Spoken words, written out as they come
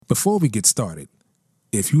Before we get started,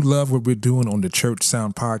 if you love what we're doing on the Church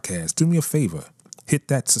Sound Podcast, do me a favor. Hit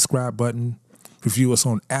that subscribe button. Review us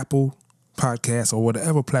on Apple Podcasts or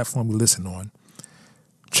whatever platform you listen on.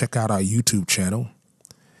 Check out our YouTube channel.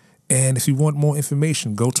 And if you want more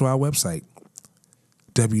information, go to our website,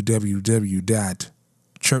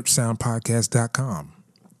 www.churchsoundpodcast.com.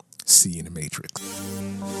 See you in the Matrix.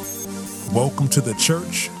 Welcome to the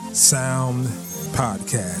Church Sound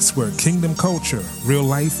Podcast, where kingdom culture, real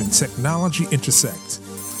life, and technology intersect.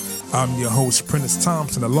 I'm your host, Prentiss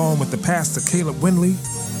Thompson, along with the Pastor Caleb Winley.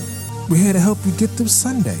 We're here to help you get through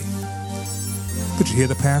Sunday. Did you hear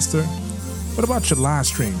the pastor? What about your live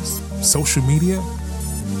streams, social media?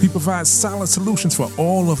 We provide solid solutions for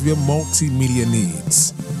all of your multimedia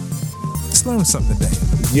needs. Let's learn something today.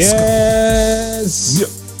 Yes.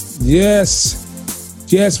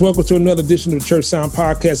 Welcome to another edition of the Church Sound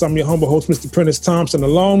Podcast. I'm your humble host, Mr. Prentiss Thompson,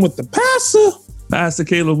 along with the pastor, Pastor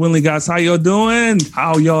Caleb Winley. Guys, how y'all doing?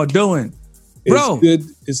 Bro,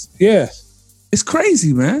 it's good. It's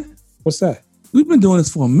crazy, man. What's that? We've been doing this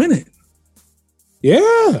for a minute.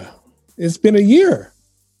 Yeah, it's been a year.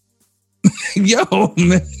 Yo,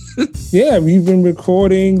 man. Yeah, we've been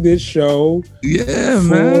recording this show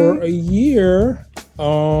for a year.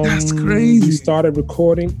 That's crazy. We started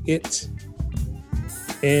recording it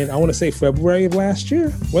in, I want to say, February of last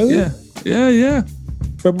year. Was it? Yeah.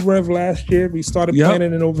 February of last year. We started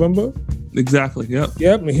planning in November. Exactly, yep.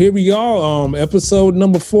 And here we are, episode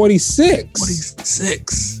number 46.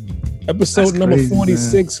 Episode That's number crazy,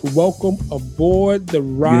 46. Man. Welcome aboard the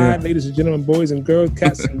ride, ladies and gentlemen, boys and girls,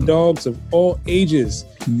 cats and dogs of all ages.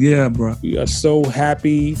 Yeah, bro. We are so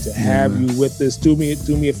happy to have you with us. Do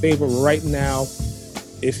me a favor right now.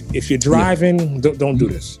 If you're driving, don't do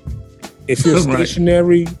this. If you're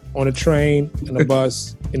stationary on a train, in a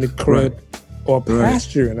bus, in the crib, or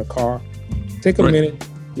pasture in a car, take a minute,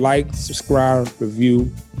 like, subscribe,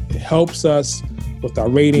 review. It helps us with our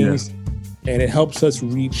ratings. And it helps us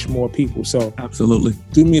reach more people. So absolutely,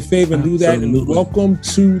 do me a favor and do that. And welcome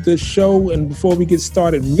to the show. And before we get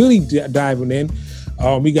started, really diving in,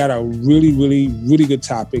 we got a really good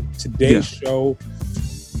topic. Today's show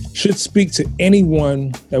should speak to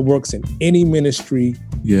anyone that works in any ministry,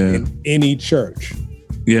 in any church.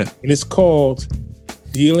 Yeah, and it's called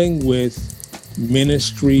Dealing with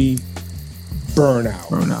Ministry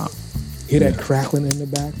Burnout. Hear that crackling in the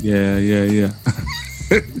back? Yeah.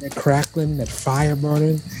 That crackling, that fire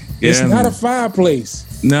burning. It's not a fireplace.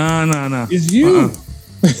 No. It's you.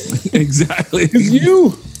 Exactly. It's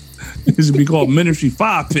you. It should be called Ministry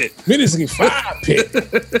Fire Pit. Ministry Fire Pit.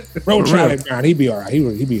 Bro, try it down. He'll be all right.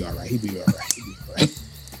 He'll be all right.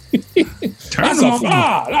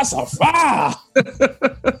 That's a fire.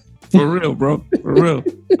 For real, bro. For real.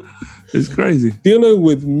 It's crazy. Dealing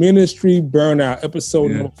with Ministry Burnout,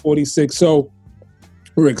 episode number 46. So,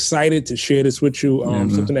 we're excited to share this with you.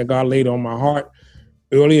 Something that God laid on my heart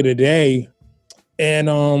earlier today.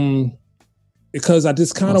 And because I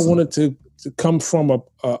just kind of wanted to come from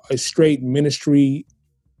a straight ministry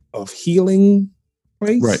of healing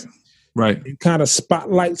place. Right. And kind of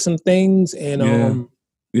spotlight some things and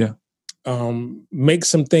make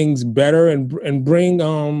some things better and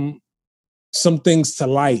bring some things to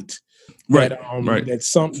light that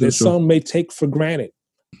some may take for granted.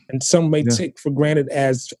 And some may take for granted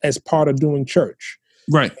as part of doing church,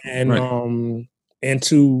 and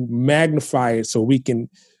to magnify it so we can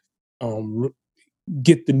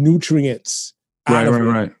get the nutrients out of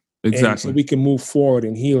it, exactly, so we can move forward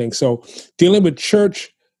in healing. So dealing with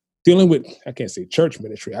I can't say church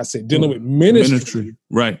ministry. I said dealing with ministry,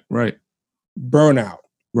 right, burnout,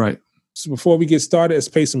 right. So before we get started, let's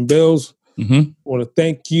pay some bills. I want to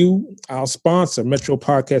thank you, our sponsor, Metro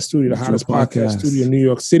Podcast Studio, the hottest podcast studio in New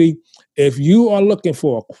York City. If you are looking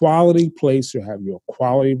for a quality place to have your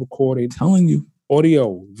quality recorded, telling you,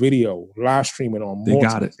 audio, video, live streaming on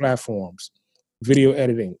multiple platforms, video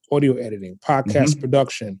editing, audio editing, podcast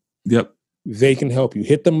production. Yep. They can help you.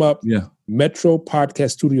 Hit them up. Yeah.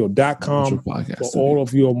 MetroPodcastStudio.com for all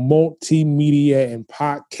of your multimedia and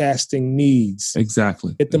podcasting needs.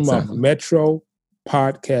 Exactly. Hit them up.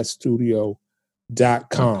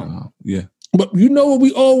 MetroPodcastStudio.com. Yeah. But you know what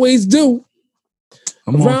we always do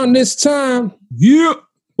around this time? Yeah.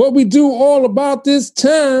 What we do all about this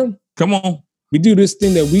time? Come on. We do this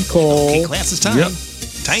thing that we call class is time. Yep.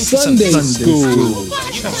 Time Sunday School.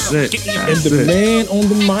 That's it. And the man on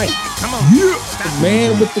the mic. Come on. Yeah. The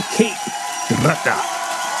man with the cape. The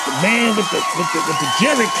man with the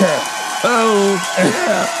jerry curl. Oh,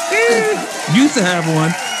 yeah. Used to have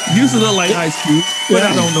one. Used to look like Ice Cube, but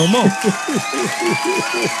I don't know more.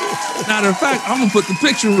 Matter of fact, I'm gonna put the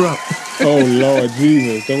picture up. Oh Lord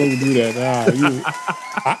Jesus! Don't let me do that.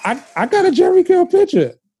 I got a Jerry Curl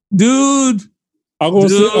picture, dude. I'm gonna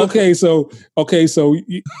say, okay. So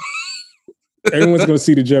everyone's gonna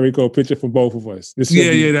see the Jerry Curl picture from both of us. That's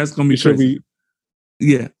gonna be crazy.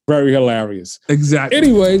 Yeah. Very hilarious. Exactly.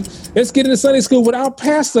 Anyway, let's get into Sunday school with our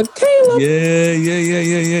Pastor Caleb.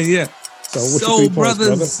 Yeah. So brothers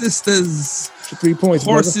and sisters, 3 points,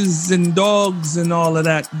 horses brother. And dogs and all of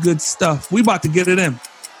that good stuff. We about to get it in.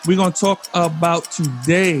 We're going to talk about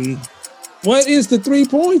today. What is the 3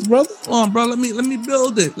 points, brother? Come on, bro. Let me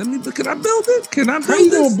build it. Can I build it? How you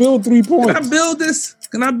going to build 3 points? Can I build this?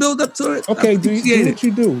 Can I build up to it? Okay, do what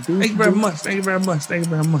you do. Thank you very much.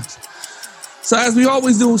 So as we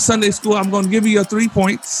always do in Sunday school, I'm going to give you your 3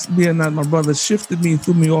 points, being that my brother shifted me and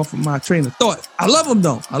threw me off of my train of thought. I love him,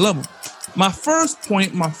 though. I love him. My first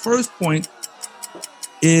point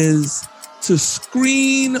is to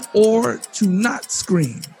screen or to not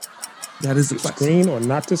screen. That is the question. Screen or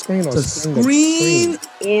not to screen? Or to screen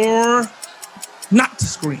or not to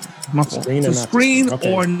screen. My fault. To screen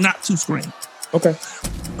or not to screen. Okay.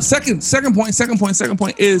 Second point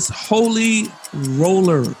is holy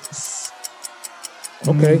rollers.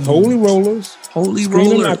 Okay, holy rollers. Holy screen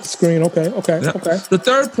rollers. Or not the screen. Okay. Yep. Okay. The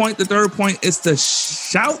third point is to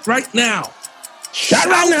shout right now. Shout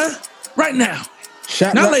right now. Right now.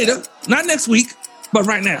 Shout not right later, not next week, but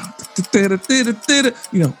right now.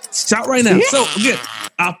 Shout right now. Yeah. So again,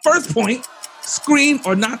 our first point, screen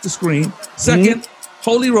or not to screen. Second,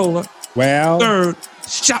 holy roller. Well. Third,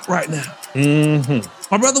 shout right now. Mm-hmm.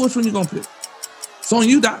 My brother, which one you gonna pick? It's on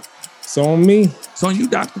you, Doc. It's on me. It's on you,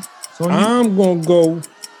 Doctor. I'm going to go,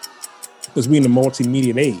 because we're in the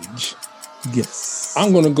multimedia age. Yes.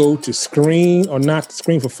 I'm going to go to screen or not to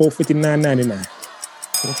screen for $459.99.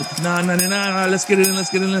 $459.99. All right, let's get it in.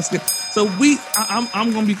 So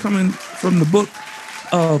I'm going to be coming from the book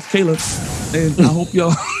of Caleb, and I hope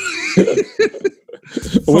y'all...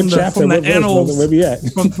 What chapter? From the annals, where we at?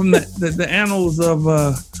 from the annals of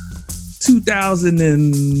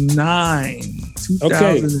 2009.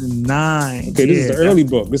 2009. Okay, this is the early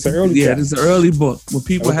book. This is the early chapter. This is the early book where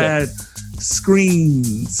people had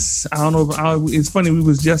screens. I don't know. It's funny. We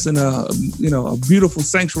was just in a beautiful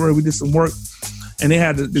sanctuary. We did some work, and they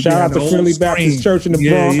had shout out to Friendly Baptist Church in the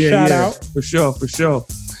Bronx. Shout out for sure.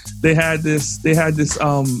 They had this. They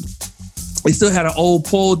still had an old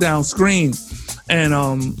pull down screen, and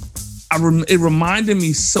it reminded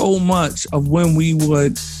me so much of when we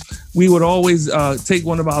would always take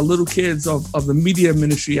one of our little kids of the media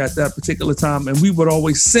ministry at that particular time, and we would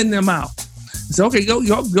always send them out. So, okay, go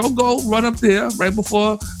run up there right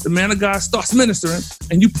before the man of God starts ministering,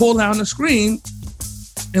 and you pull down the screen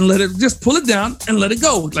and just pull it down and let it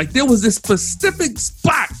go. Like there was this specific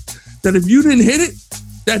spot that if you didn't hit it,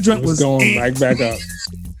 that joint was going right back up.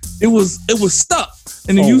 It was stuck,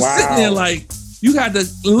 and then sitting there like you had to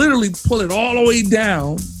literally pull it all the way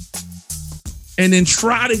down and then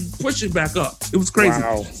try to push it back up. It was crazy.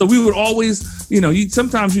 Wow. So we would always,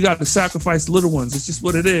 sometimes you got to sacrifice little ones. It's just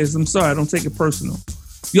what it is. I'm sorry, I don't take it personal.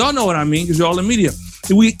 Y'all know what I mean because y'all in media.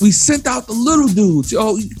 We sent out the little dudes.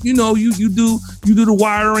 Oh, you do the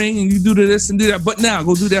wiring and you do this and do that. But now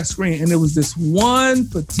go do that screen. And there was this one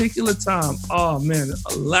particular time. Oh man,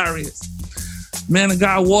 hilarious. Man, a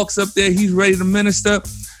guy walks up there. He's ready to minister,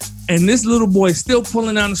 and this little boy is still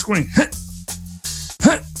pulling down the screen.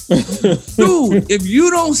 Dude, if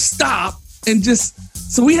you don't stop and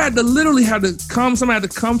so we had to come. Somebody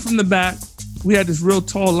had to come from the back. We had this real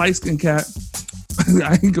tall, light-skinned cat.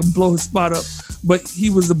 I ain't gonna blow his spot up, but he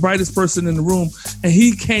was the brightest person in the room, and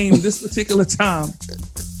he came this particular time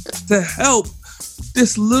to help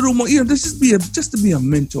this little more, just to be a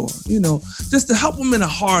mentor, just to help him in a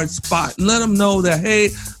hard spot and let him know that, hey,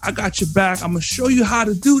 I got your back. I'm gonna show you how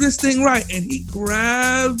to do this thing right. And he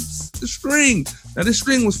grabs the string. Now this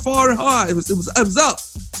string was far and hard. It was up,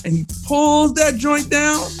 and he pulls that joint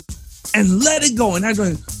down and let it go. And that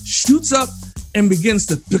joint shoots up and begins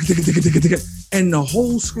to, and the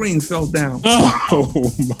whole screen fell down.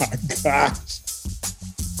 Oh my gosh!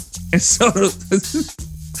 And so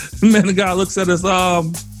the man of God looks at us. I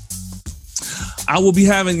will be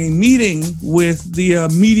having a meeting with the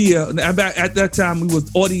media. At that time, we was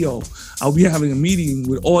audio. I'll be having a meeting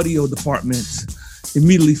with audio department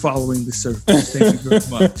immediately following the service. Thank you very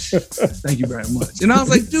much. Thank you very much. And I was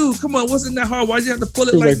like, dude, come on, wasn't that hard? Why'd you have to pull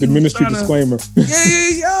it like the ministry disclaimer?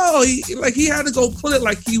 He had to go pull it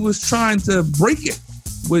like he was trying to break it,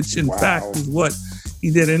 which in fact is what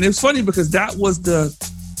he did. And it was funny because that was the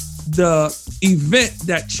the event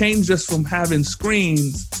that changed us from having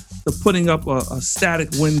screens to putting up a static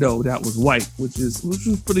window that was white, which was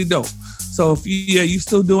pretty dope. So if you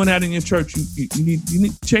still doing that in your church, you need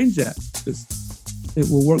to change that. It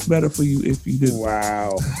will work better for you if you do.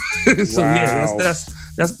 Wow. So wow.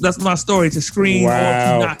 That's my story. To screen or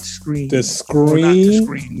to not screen. The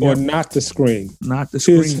screen or not the screen. Not the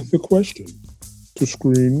screen. Here's the question. To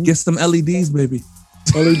screen. Get some LEDs, baby.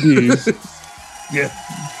 LEDs. Yeah.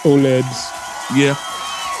 OLEDs. Yeah.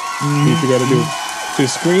 What you gotta do. To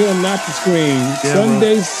screen or not to screen. Yeah,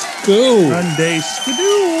 Sunday school. Sunday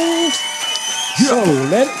school. So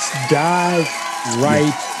let's dive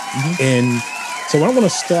right in. So what I'm going to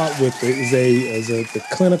start with is the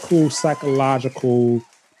clinical psychological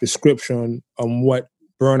description on what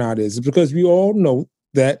burnout is, because we all know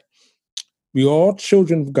that we are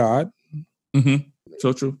children of God. Mm-hmm.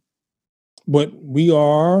 So true. But we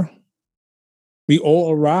all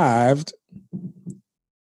arrived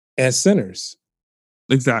as sinners.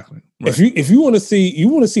 Exactly. Right. If you want to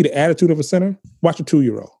see the attitude of a sinner, watch a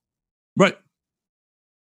 2-year-old. Right.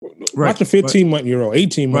 Watch a 15-month-year-old,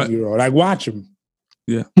 18-month-year-old. Like, watch them.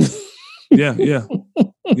 Yeah. Yeah.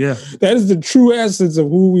 That is the true essence of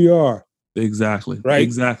who we are. Exactly. Right.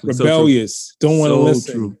 Exactly. Rebellious. Don't want to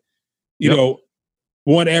listen. True. You know,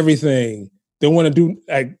 want everything. Don't want to do,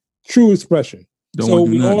 like, true expression. So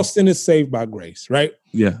we all sin is saved by grace, right?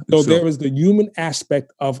 Yeah. So there is the human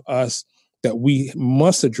aspect of us that we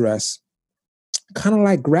must address, kind of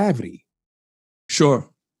like gravity. Sure.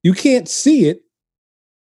 You can't see it,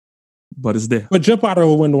 but it's there. But jump out of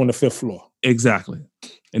a window on the 5th floor. Exactly.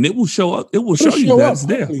 And it will show up. It will show you that it's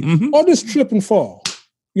there. Mm-hmm. Or just trip and fall.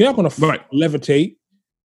 You're not going to levitate.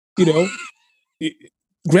 You know,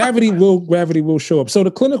 gravity will show up. So the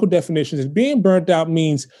clinical definition is being burnt out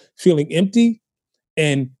means feeling empty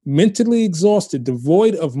and mentally exhausted,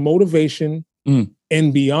 devoid of motivation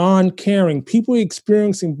and beyond caring. People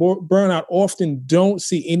experiencing burnout often don't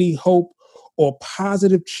see any hope or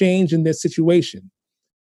positive change in their situation.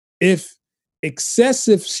 If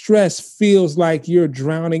excessive stress feels like you're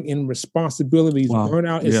drowning in responsibilities,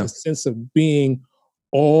 burnout is a sense of being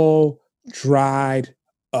all dried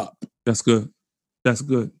up. That's good. That's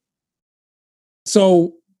good.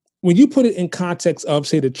 So when you put it in context of,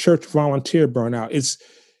 say, the church volunteer burnout,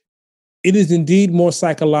 it is indeed more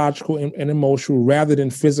psychological and emotional rather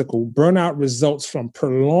than physical. Burnout results from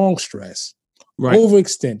prolonged stress,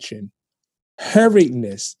 overextension,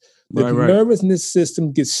 hurriedness. The nervousness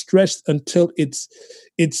system gets stressed until it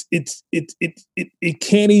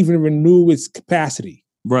can't even renew its capacity.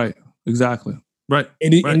 Right. Exactly. Right.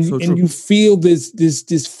 And you feel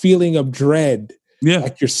this feeling of dread. Yeah.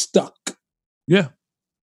 Like you're stuck. Yeah.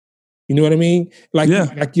 You know what I mean? Like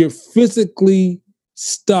you're physically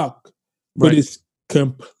stuck, but it's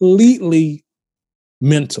completely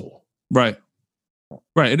mental. Right.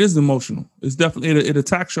 Right. It is emotional. It's definitely, it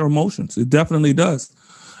attacks your emotions. It definitely does.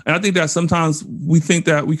 And I think that sometimes we think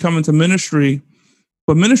that we come into ministry,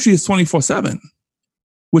 but ministry is 24/7,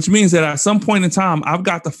 which means that at some point in time, I've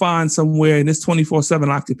got to find somewhere in this 24/7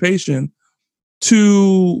 occupation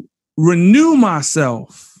to renew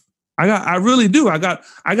myself. I really do. I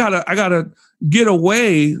gotta get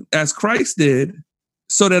away as Christ did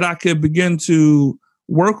so that I could begin to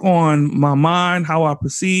work on my mind, how I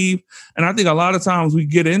perceive. And I think a lot of times we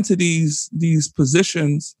get into these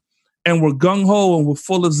positions and we're gung-ho and we're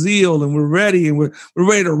full of zeal and we're ready and we're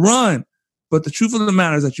ready to run. But the truth of the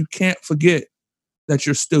matter is that you can't forget that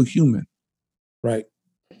you're still human. Right.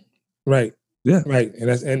 Right. Yeah. Right.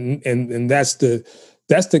 And that's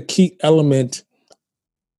the key element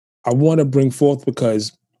I want to bring forth,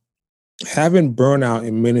 because having burnout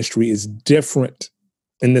in ministry is different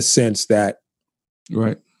in the sense that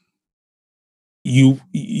you're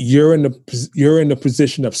in the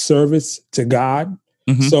position of service to God.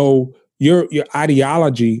 Mm-hmm. So your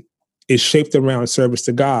ideology is shaped around service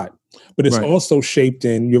to God, but it's also shaped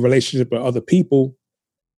in your relationship with other people,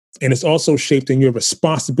 and it's also shaped in your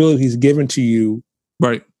responsibilities given to you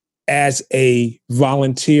as a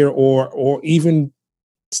volunteer or even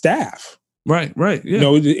staff. Right. Yeah.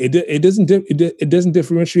 No, it doesn't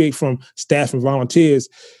differentiate from staff and volunteers.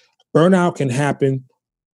 Burnout can happen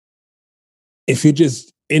if you're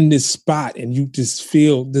just in this spot and you just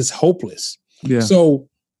feel this hopeless. Yeah. So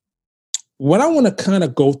what I want to kind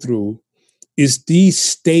of go through is these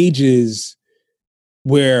stages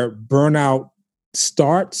where burnout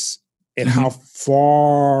starts and how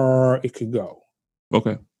far it could go.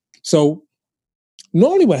 Okay. So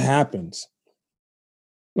normally what happens,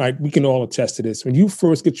 like we can all attest to this, when you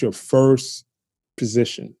first get your first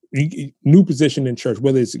position, new position in church,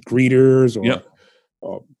 whether it's greeters or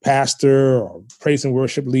pastor or praise and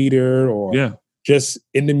worship leader or just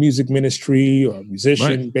in the music ministry or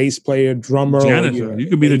musician, bass player, drummer, janitor. You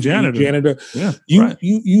could be the janitor. Yeah,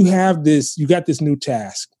 you got this new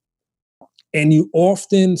task, and you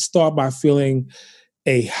often start by feeling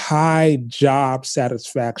a high job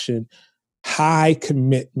satisfaction, high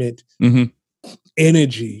commitment,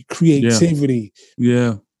 energy, creativity.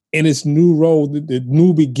 Yeah. In this new role, the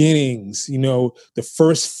new beginnings, the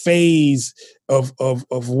first phase of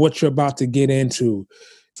what you're about to get into.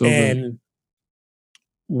 So and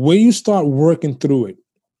when you start working through it,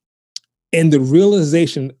 and the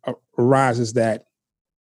realization arises that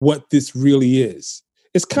what this really is,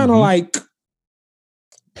 it's kind of like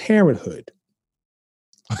parenthood.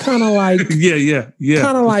 Kind of like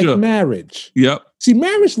kind of like marriage. Yep. See,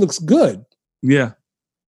 marriage looks good. Yeah.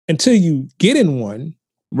 Until you get in one.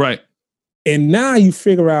 Right. And now you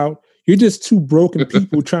figure out you're just two broken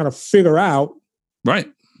people trying to figure out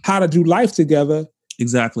how to do life together.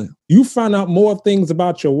 Exactly. You find out more things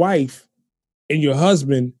about your wife and your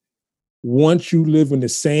husband once you live in the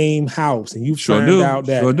same house, and you find out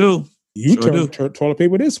that you turn toilet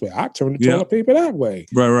paper this way, I turn the toilet paper that way.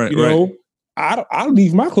 Right. I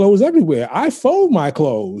leave my clothes everywhere. I fold my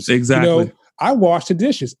clothes. Exactly. I wash the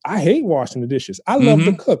dishes. I hate washing the dishes. I love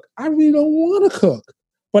to cook. I really don't want to cook,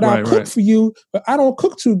 but I'll cook for you, but I don't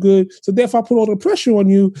cook too good. So therefore I put all the pressure on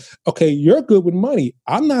you. Okay, you're good with money.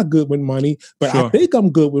 I'm not good with money, but I think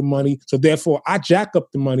I'm good with money. So therefore I jack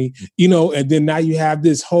up the money, and then now you have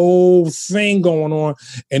this whole thing going on,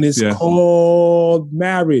 and it's called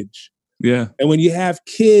marriage. Yeah. And when you have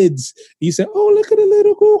kids, you say, oh, look at the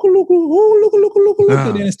little Google, look.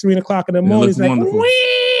 And then it's 3 o'clock in the morning. It's like,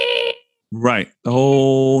 wee! Right. The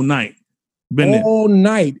whole night. All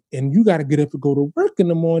night. And you got to get up and go to work in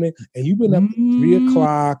the morning. And you've been up at 3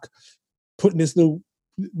 o'clock, putting this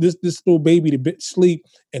little baby to sleep.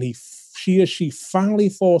 And she or she finally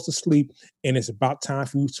falls asleep. And it's about time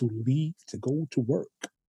for you to leave to go to work.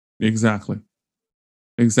 Exactly.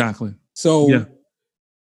 So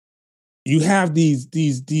you have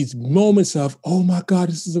these moments of, oh my God,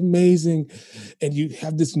 this is amazing. And you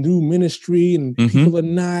have this new ministry and people are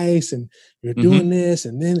nice and you're doing this.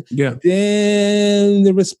 And then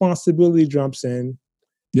the responsibility jumps in.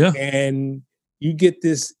 Yeah. And you get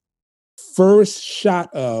this first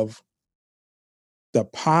shot of the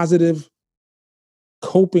positive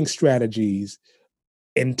coping strategies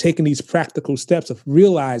and taking these practical steps of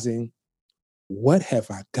realizing, what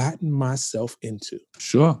have I gotten myself into?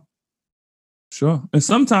 Sure. And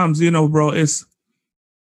sometimes, bro, it's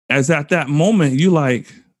as at that moment,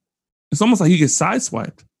 it's almost like you get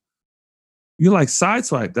sideswiped. You're like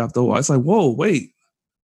sideswiped after a while. It's like, whoa, wait.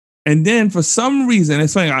 And then for some reason,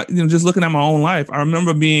 it's funny, just looking at my own life, I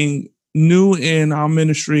remember being new in our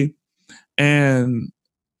ministry and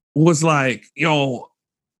was like, when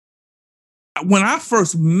I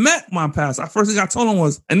first met my pastor, first thing I told him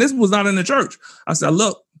was, and this was not in the church. I said,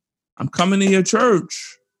 look, I'm coming to your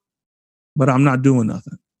church, but I'm not doing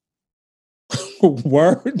nothing.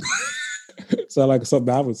 Word? Sound like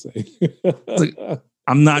something I would say. Like,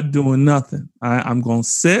 I'm not doing nothing. I'm going to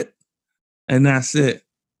sit and that's it.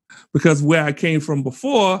 Because where I came from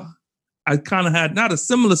before, I kind of had not a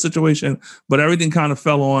similar situation, but everything kind of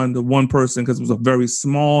fell on the one person because it was a very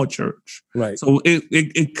small church. Right. So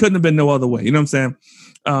it couldn't have been no other way. You know what I'm saying?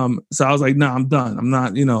 So I was like, no, I'm done. I'm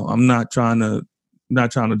not, I'm not trying to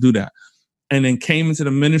do that. And then came into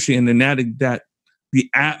the ministry, and then that the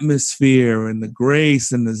atmosphere and the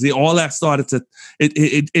grace and all that started to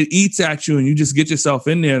it eats at you, and you just get yourself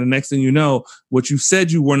in there. The next thing you know, what you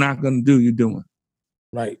said you were not going to do, you're doing.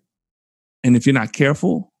 Right. And if you're not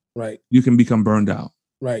careful, right, you can become burned out.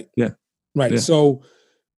 Right. Yeah. Right. Yeah. So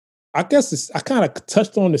I guess I kind of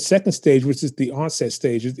touched on the second stage, which is the onset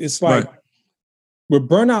stage. It's like where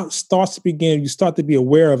burnout starts to begin, you start to be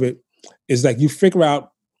aware of it. Is like you figure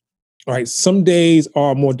out, all right, some days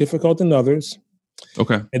are more difficult than others.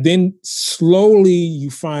 Okay. And then slowly you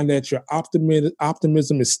find that your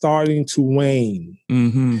optimism is starting to wane.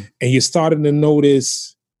 Mm-hmm. And you're starting to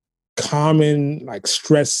notice common like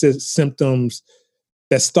stress symptoms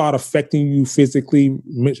that start affecting you physically,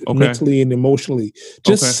 mentally, and emotionally.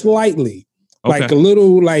 Just slightly. Like a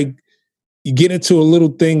little, like you get into a little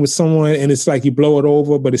thing with someone and it's like you blow it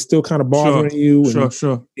over, but it's still kind of bothering you. And,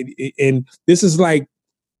 sure. And this is like,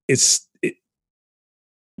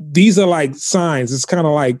 these are like signs. It's kind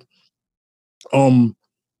of like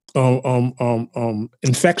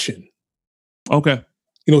infection. Okay.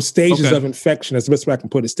 Stages of infection. That's the best way I can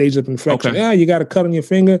put it. Stages of infection. Okay. Yeah, you got a cut on your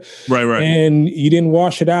finger. Right. And you didn't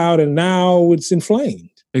wash it out, and now it's inflamed.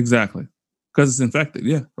 Exactly. Because it's infected.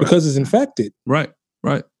 Yeah. Right. Because it's infected. Right.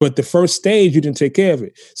 Right. But the first stage, you didn't take care of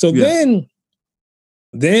it. So then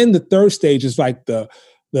the third stage is like the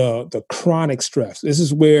chronic stress. This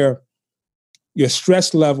is where your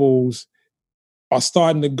stress levels are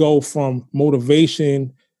starting to go from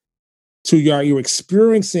motivation to you're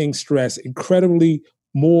experiencing stress incredibly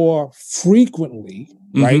more frequently,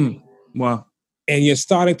 right? Wow. And you're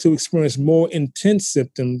starting to experience more intense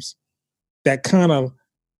symptoms that kind of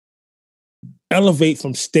elevate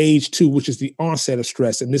from stage 2, which is the onset of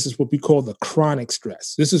stress. And this is what we call the chronic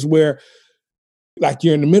stress. This is where, like,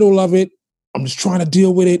 you're in the middle of it. I'm just trying to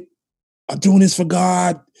deal with it. I'm doing this for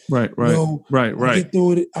God. Right. You know, Right. Get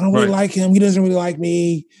through it. I don't really like him. He doesn't really like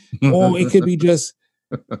me. Or it could be just,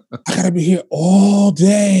 I got to be here all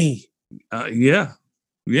day. Yeah.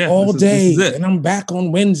 All day. And I'm back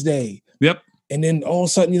on Wednesday. Yep. And then all of a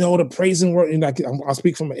sudden, the praise and worship, like, I'll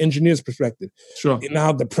speak from an engineer's perspective. Sure. And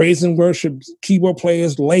now the praise and worship keyboard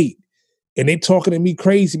players late, and they talking to me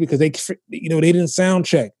crazy because they didn't sound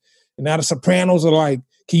check. And now the sopranos are like,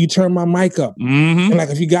 can you turn my mic up? And like,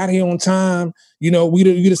 if you got here on time, we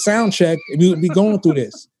the sound check, and we would be going through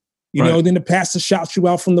this. Then the pastor shouts you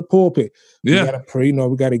out from the pulpit. We gotta pray,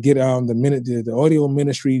 we gotta get the audio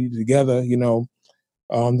ministry together,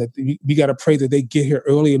 that we got to pray that they get here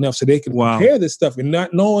early enough so they can prepare this stuff, and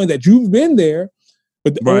not knowing that you've been there,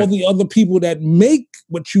 but all the other people that make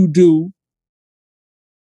what you do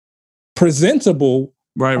presentable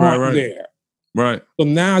aren't there. Right. So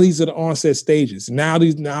now these are the onset stages. Now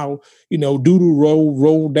doo-doo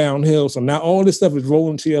roll downhill. So now all this stuff is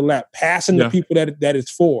rolling to your lap, passing the people that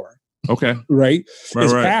it's for. Okay. Right?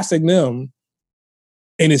 It's passing them,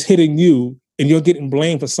 and it's hitting you, and you're getting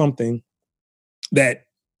blamed for something that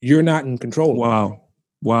you're not in control of.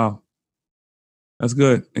 Wow. That's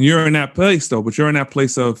good. And you're in that place, though, but you're in that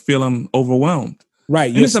place of feeling overwhelmed.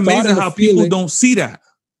 Right. And it's amazing how people don't see that.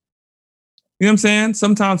 You know what I'm saying?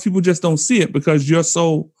 Sometimes people just don't see it because you're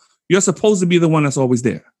supposed to be the one that's always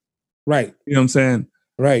there. Right. You know what I'm saying?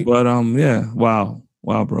 Right. But wow,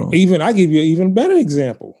 bro. I give you an even better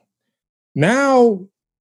example. Now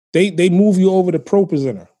they move you over to Pro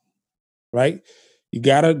Presenter, right? You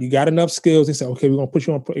got enough skills. They say, okay, we're gonna put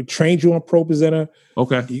you on, train you on Pro Presenter.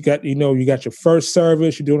 Okay. You got your first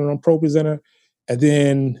service. You're doing it on Pro Presenter, and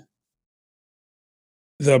then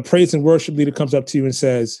the praise and worship leader comes up to you and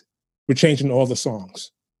says, "We're changing all the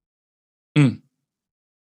songs.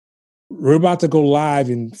 We're about to go live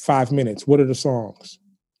in 5 minutes. What are the songs?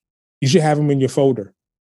 You should have them in your folder.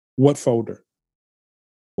 What folder?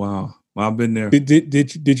 Wow, I've been there. Did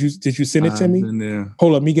you send it to me? I've been there.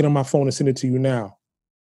 Hold up, me get on my phone and send it to you now.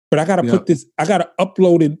 But I gotta put this. I gotta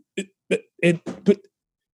upload it.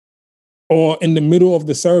 Or in the middle of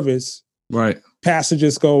the service, right? Pastor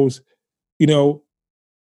just goes,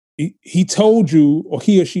 he told you, or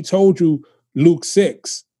he or she told you Luke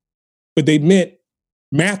 6, but they meant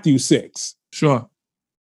Matthew 6. Sure.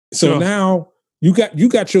 So now you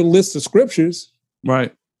got your list of scriptures,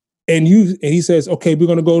 right? And he says, okay, we're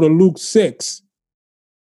gonna go to Luke 6,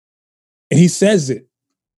 and he says it.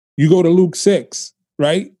 You go to Luke 6,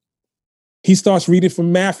 right? He starts reading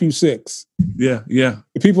from Matthew 6. Yeah.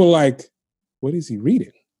 And people are like, what is he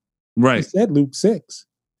reading? Right. He said Luke 6.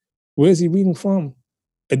 Where is he reading from?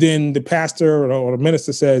 And then the pastor or the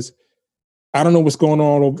minister says, I don't know what's going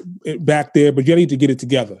on back there, but you need to get it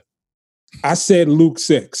together. I said Luke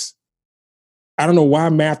 6. I don't know why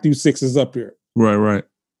Matthew 6 is up here. Right.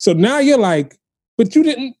 So now you're like, but you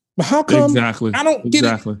didn't, how come? Exactly. I don't get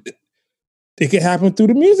it. It could happen through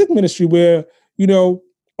the music ministry where,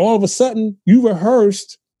 all of a sudden you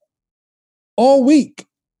rehearsed all week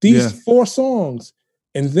these 4 songs.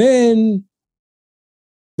 And then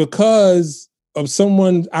because of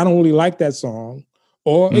someone, I don't really like that song,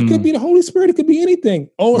 or it could be the Holy Spirit, it could be anything.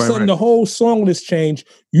 All of a sudden the whole song list changed.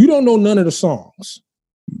 You don't know none of the songs.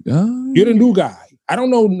 You're the new guy. I don't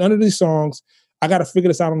know none of these songs. I got to figure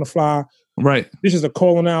this out on the fly. Right. This is a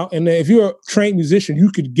calling out. And if you're a trained musician,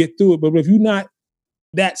 you could get through it. But if you're not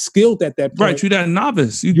that skilled at that point, right, you're that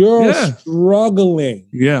novice. You're struggling.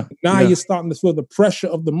 Yeah. Now you're starting to feel the pressure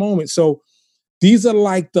of the moment. So these are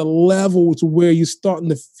like the levels where you're starting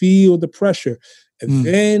to feel the pressure. And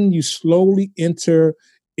then you slowly enter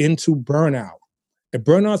into burnout. And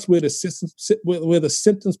burnout's where the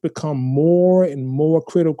symptoms become more and more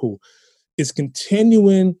critical. It's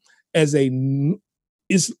continuing as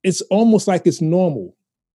it's almost like it's normal.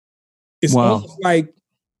 It's almost like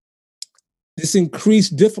this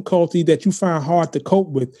increased difficulty that you find hard to cope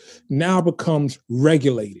with now becomes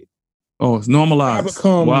regulated. Oh, it's normalized. Now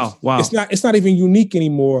becomes, wow. It's not even unique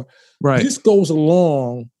anymore. Right. This goes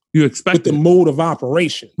along with the mode of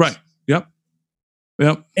operation. Right. Yep.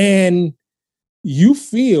 And you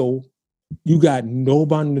feel you got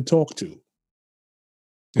nobody to talk to.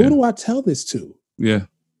 Who do I tell this to? Yeah.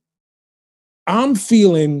 I'm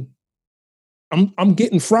feeling, I'm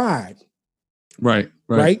getting fried. Right.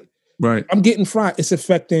 I'm getting fried. It's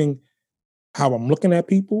affecting how I'm looking at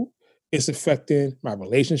people. It's affecting my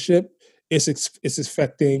relationship. It's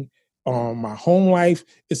affecting my home life.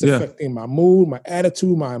 It's affecting my mood, my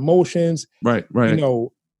attitude, my emotions. Right. You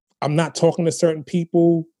know, I'm not talking to certain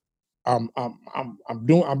people. I'm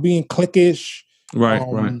being cliquish. Right.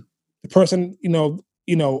 The person,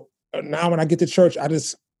 now when I get to church, I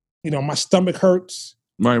just, my stomach hurts.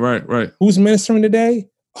 Right. Who's ministering today?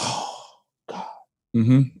 Oh God.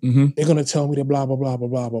 Mm-hmm. They're gonna tell me the blah blah blah blah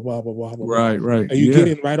blah blah blah blah blah. Right. And you get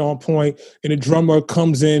it right on point, and the drummer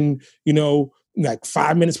comes in, like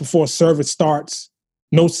 5 minutes before service starts,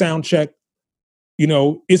 no sound check.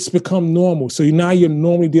 It's become normal. So now you're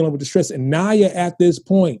normally dealing with the stress, and now you're at this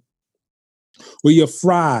point where you're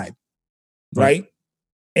fried, right?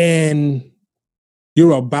 And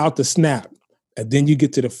you're about to snap, and then you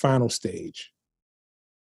get to the final stage,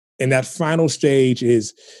 and that final stage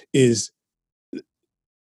is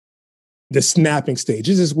the snapping stage.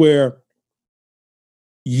 This is where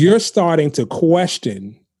you're starting to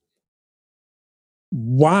question,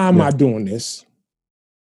 why am I doing this?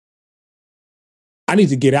 I need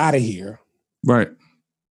to get out of here. Right.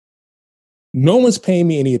 No one's paying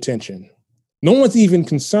me any attention. No one's even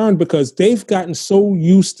concerned because they've gotten so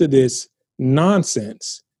used to this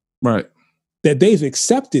nonsense, right, that they've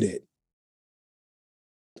accepted it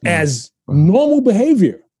as normal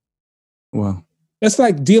behavior. Wow. That's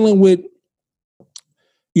like dealing with,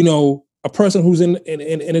 a person who's in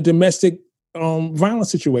a domestic violence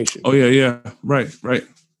situation. Oh yeah. Right.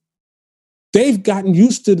 They've gotten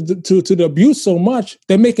used to the abuse so much,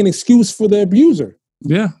 they make an excuse for the abuser.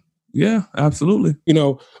 Yeah, absolutely.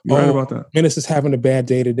 You're right about that. Minister's having a bad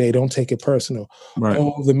day today. Don't take it personal. Right.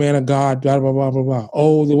 Oh, the man of God, blah, blah, blah, blah, blah.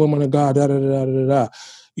 Oh, the woman of God, da, da, da, da, da, da.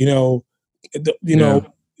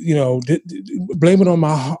 Blame it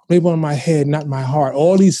on my head, not my heart.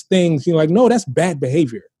 All these things, no, that's bad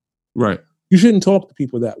behavior. Right. You shouldn't talk to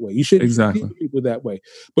people that way. You shouldn't speak to people that way.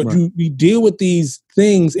 But we deal with these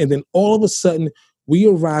things, and then all of a sudden we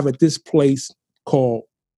arrive at this place called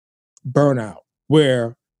burnout,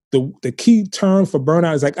 where the key term for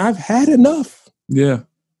burnout is like, I've had enough. Yeah.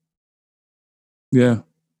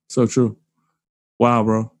 So true. Wow,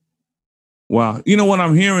 bro. Wow. You know what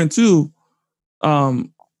I'm hearing too?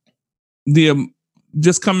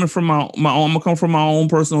 Just coming from my own, I'm gonna come from my own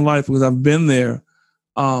personal life because I've been there.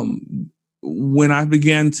 When I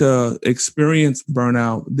began to experience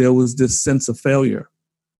burnout, there was this sense of failure,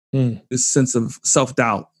 this sense of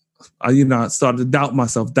self-doubt. I started to doubt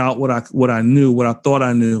myself, doubt what I knew, what I thought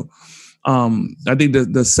I knew. I think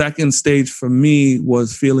the second stage for me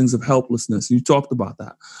was feelings of helplessness. You talked about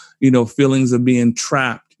that, feelings of being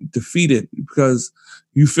trapped, defeated, because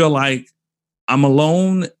you feel like I'm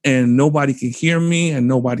alone and nobody can hear me and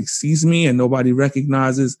nobody sees me and nobody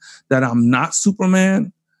recognizes that I'm not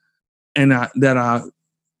Superman.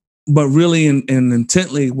 But really and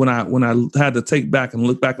intently, when I had to take back and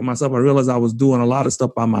look back at myself, I realized I was doing a lot of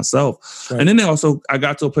stuff by myself. Right. And then I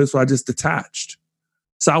got to a place where I just detached.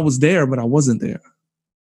 So I was there, but I wasn't there.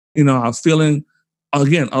 I was feeling,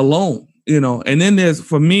 again, alone, and then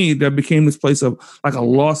for me, there became this place of like a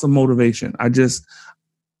loss of motivation.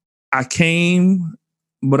 I came,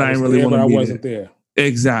 but I didn't really want to be there. I wasn't there.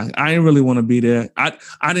 Exactly. I didn't really want to be there. I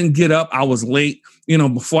didn't get up. I was late.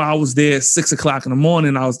 Before I was there at 6 o'clock in the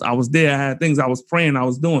morning, I was there. I had things I was praying, I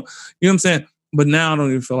was doing. You know what I'm saying? But now I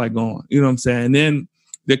don't even feel like going. You know what I'm saying? And then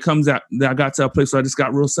I got to a place where I just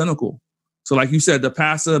got real cynical. So like you said, the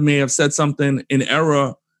pastor may have said something in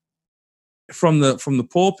error from the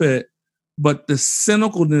pulpit, but the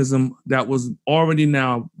cynicalism that was already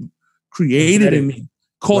now created in me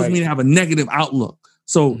caused me to have a negative outlook.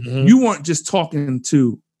 So you weren't just talking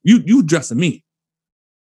to you addressing me.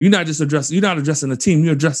 You're not addressing the team,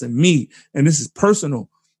 you're addressing me. And this is personal.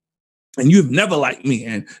 And you've never liked me.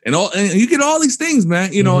 And you get all these things, man,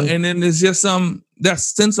 and then there's just that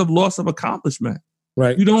sense of loss of accomplishment.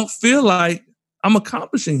 Right. You don't feel like I'm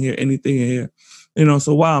accomplishing anything here.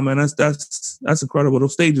 So wow, man, that's incredible.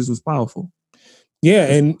 Those stages was powerful. Yeah,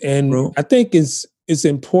 and bro, I think it's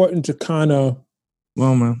important to kind of,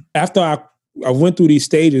 well, man, after I went through these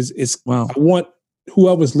stages, I want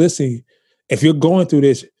whoever's listening, if you're going through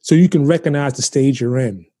this, so you can recognize the stage you're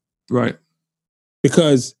in. Right.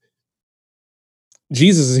 Because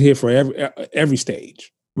Jesus is here for every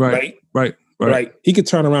stage. Right. He could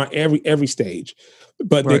turn around every stage.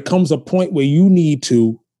 But there comes a point where you need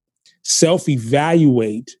to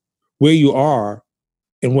self-evaluate where you are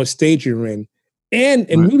and what stage you're in, and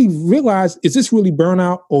really realize, is this really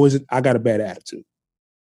burnout or is it I got a bad attitude?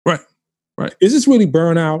 Right. Is this really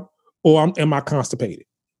burnout or am I constipated?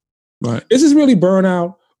 Right. Is this really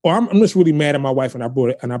burnout or I'm just really mad at my wife and I brought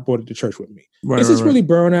it to church with me? Right, is this really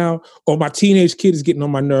burnout or my teenage kid is getting on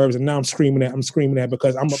my nerves and now I'm screaming at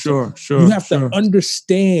because I'm upset. You have to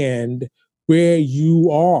understand where you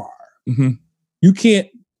are. Mm-hmm. You can't,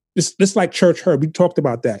 it's like church hurt. We talked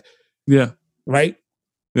about that. Yeah. Right?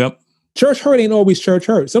 Yep. Church hurt ain't always church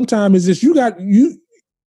hurt. Sometimes it's just you got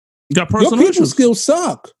personal your people issues. Still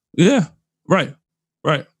suck. Yeah. Right.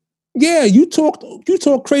 Yeah, you talk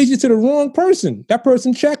crazy to the wrong person. That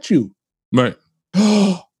person checked you. Right.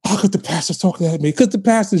 How could the pastor talk that at me? Because the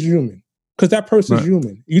pastor's human. Because that person's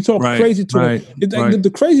human. You talk crazy to them.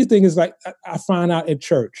 The crazy thing is like I find out in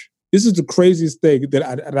church. This is the craziest thing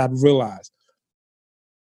that I've realized.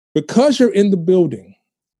 Because you're in the building,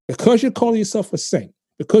 because you call yourself a saint,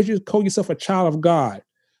 because you call yourself a child of God,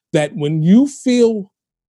 that when you feel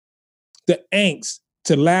the angst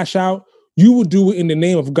to lash out, you will do it in the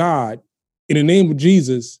name of God, in the name of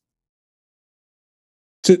Jesus,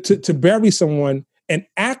 to bury someone and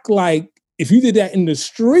act like if you did that in the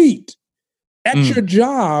street at your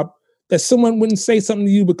job, that someone wouldn't say something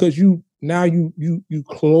to you because you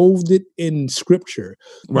clothed it in scripture.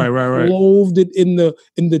 Right. Clothed it in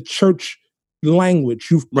the church language.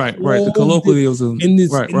 You've the colloquialism in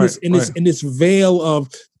this veil of,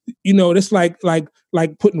 it's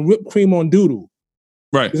like putting whipped cream on doodle.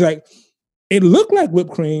 Right. It's like it looked like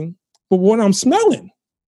whipped cream, but what I'm smelling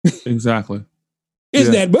exactly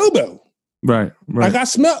is that boo-boo. Right. Like I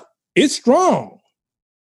smell it's strong,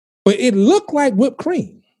 but it looked like whipped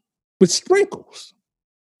cream with sprinkles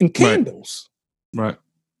and candles. Right.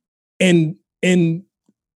 And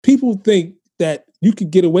people think that you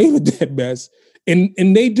could get away with that mess, and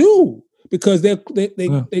they do because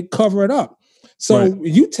they cover it up. So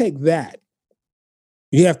you take that.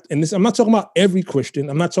 You have, and this, I'm not talking about every Christian.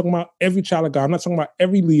 I'm not talking about every child of God. I'm not talking about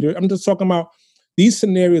every leader. I'm just talking about these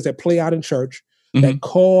scenarios that play out in church that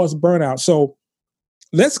cause burnout. So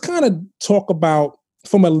let's kind of talk about,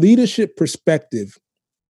 from a leadership perspective,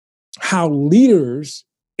 how leaders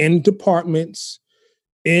in departments,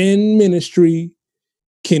 in ministry,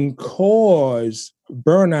 can cause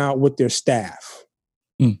burnout with their staff.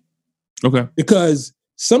 Okay. Because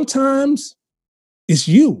sometimes it's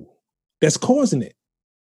you that's causing it.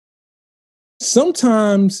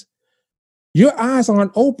 Sometimes your eyes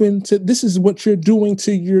aren't open to this is what you're doing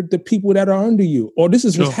to the people that are under you, or this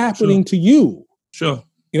is what's happening to you. Sure.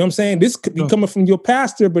 You know what I'm saying? This could be coming from your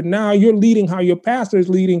pastor, but now you're leading how your pastor is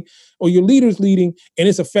leading, or your leader's leading, and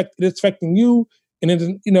it's affecting you. And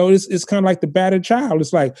it's kind of like the battered child.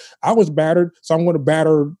 It's like, I was battered, so I'm going to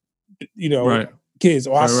batter, kids.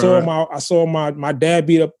 Or I saw my dad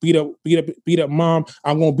beat up mom.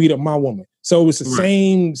 I'm going to beat up my woman. So it's the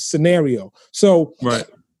same scenario. So I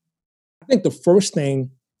think the first thing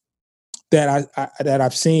that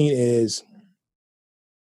I've seen is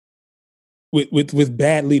with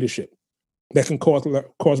bad leadership that can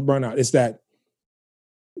cause burnout is that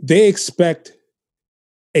they expect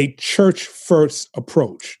a church first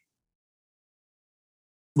approach.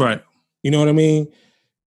 Right. You know what I mean?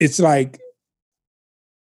 It's like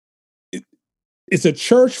it's a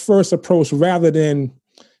church first approach rather than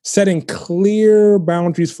setting clear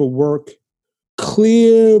boundaries for work,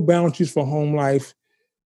 clear boundaries for home life.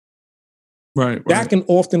 Right. That can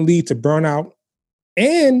often lead to burnout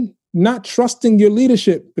and not trusting your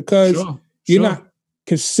leadership because you're not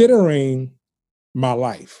considering my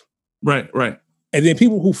life. Right. And then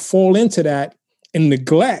people who fall into that and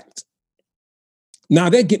neglect, now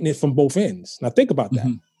they're getting it from both ends. Now think about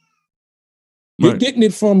that. You're getting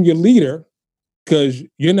it from your leader because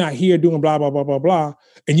you're not here doing blah, blah, blah, blah, blah.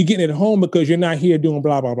 And you're getting it at home because you're not here doing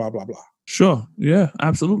blah, blah, blah, blah, blah. Sure. Yeah,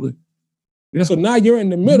 absolutely. Yeah. So now you're in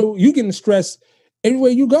the middle. You're getting stressed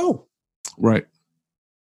everywhere you go. Right.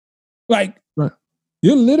 Like,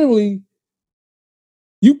 you're literally,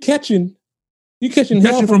 you catching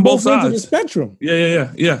hell from both sides of the spectrum.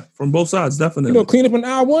 Yeah. From both sides, definitely. Clean up in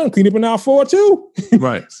aisle 1, clean up in aisle 4 too.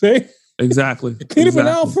 Right. See? Exactly. Clean up in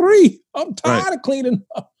aisle 3. I'm tired of cleaning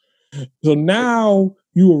up. So now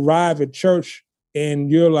you arrive at church and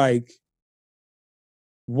you're like,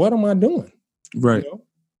 what am I doing? Right. What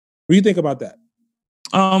do you think about that?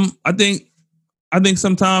 I think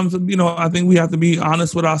sometimes, I think we have to be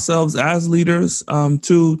honest with ourselves as leaders,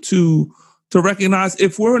 to recognize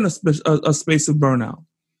if we're in a space of burnout.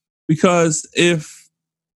 Because if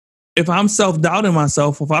I'm self-doubting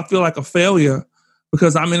myself, if I feel like a failure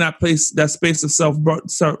because I'm in that space of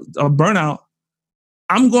burnout,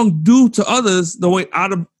 I'm going to do to others the way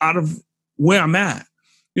out of where I'm at.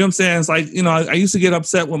 You know what I'm saying? It's like, I used to get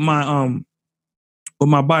upset with my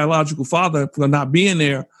biological father for not being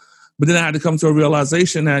there, but then I had to come to a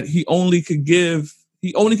realization that he only could give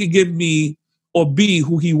me or be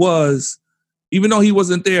who he was, even though he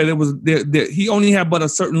wasn't there. He only had but a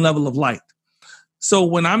certain level of light. So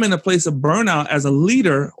when I'm in a place of burnout as a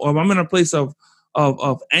leader, or if I'm in a place of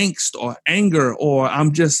angst or anger, or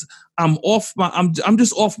I'm just off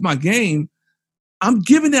my game, I'm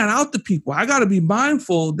giving that out to people. I got to be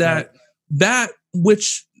mindful that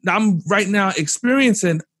which I'm right now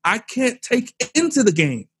experiencing, I can't take into the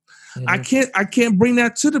game. Mm-hmm. I can't bring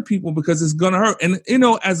that to the people because it's gonna hurt. And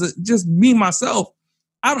just me myself,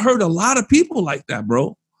 I've heard a lot of people like that,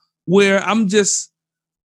 bro, where I'm just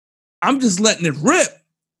letting it rip,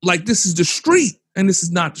 like this is the street and this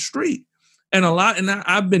is not the street. And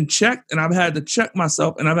I've been checked, and I've had to check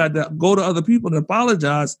myself, and I've had to go to other people and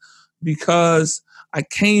apologize because I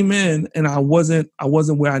came in and I wasn't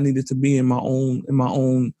where I needed to be in my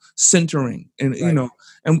own centering. And right.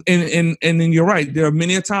 And then you're right. There are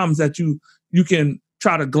many times that you can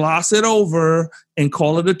try to gloss it over and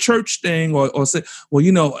call it a church thing, or say, well,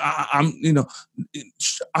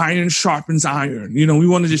 iron sharpens iron. We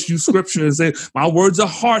want to just use scripture and say, my words are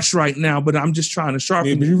harsh right now, but I'm just trying to sharpen.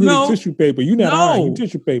 Yeah, but you really tissue paper. You're not iron, you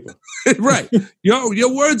tissue paper. Right.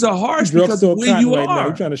 Your words are harsh because of where you right are. Now.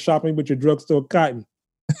 You're trying to sharpen, but your drugstore cotton.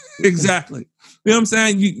 Exactly. You know what I'm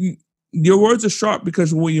saying? Your words are sharp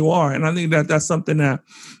because of where you are. And I think that's something that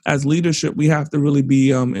as leadership, we have to really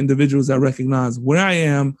be individuals that recognize where I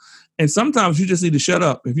am. And sometimes you just need to shut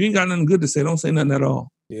up. If you ain't got nothing good to say, don't say nothing at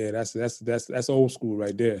all. Yeah, that's old school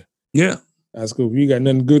right there. Yeah. That's cool. If you got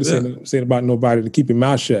nothing good to say about nobody, to keep your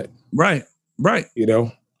mouth shut. Right.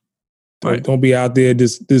 Don't be out there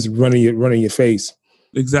just running your face.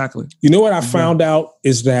 Exactly. You know what I found out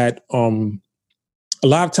is that a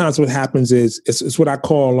lot of times what happens is it's what I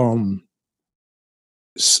call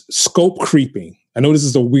scope creeping. I know this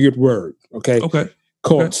is a weird word, okay?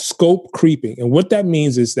 Called scope creeping. And what that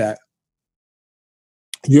means is that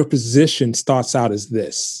your position starts out as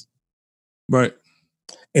this. Right.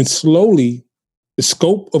 And slowly the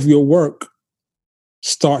scope of your work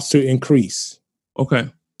starts to increase.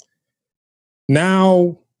 Okay.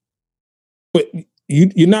 Now, but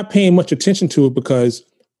you're not paying much attention to it because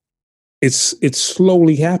it's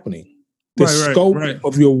slowly happening. The scope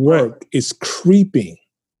of your work is creeping,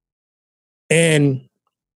 and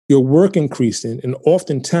your work increasing. And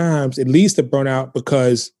oftentimes it leads to burnout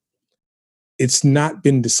because it's not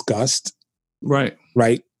been discussed. Right.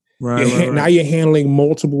 Now you're handling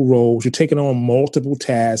multiple roles. You're taking on multiple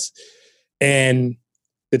tasks, and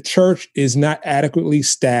the church is not adequately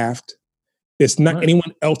staffed. There's not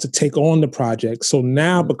anyone else to take on the project. So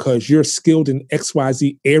now, because you're skilled in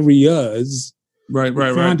XYZ areas,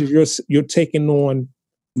 you're taking on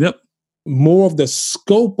more of the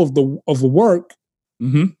scope of the work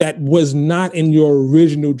that was not in your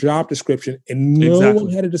original job description, and no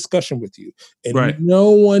one had a discussion with you, and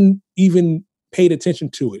no one even paid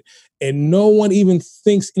attention to it, and no one even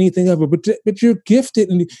thinks anything of it. But you're gifted,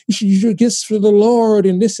 and you're gifts for the Lord,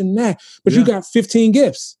 and this and that. But you got 15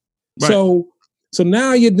 gifts. Right. So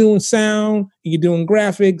now you're doing sound, and you're doing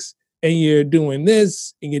graphics, and you're doing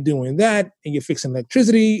this, and you're doing that, and you're fixing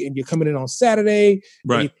electricity, and you're coming in on Saturday,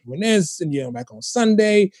 and you're doing this, and you're back on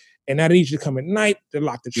Sunday, and now they need you to come at night to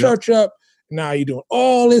lock the church up. Now you're doing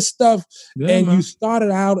all this stuff, and you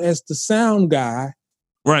started out as the sound guy.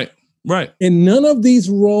 Right. And none of these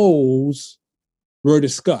roles were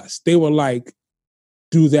discussed. They were like,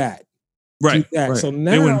 do that. Do that. So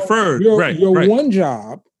now they were inferred. Your one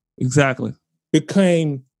job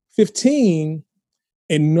became 15,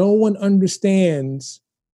 and no one understands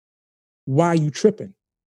why you tripping.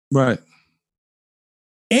 Right.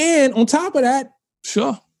 And on top of that,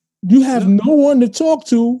 you have no one to talk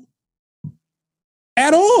to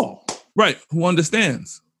at all. Right. Who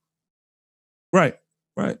understands. Right.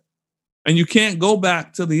 And you can't go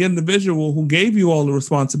back to the individual who gave you all the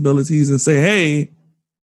responsibilities and say, hey,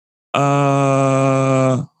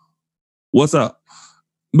 what's up?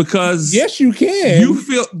 Because yes, you can. You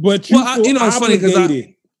feel, but it's funny because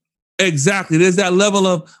exactly. There's that level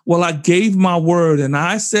of, well, I gave my word and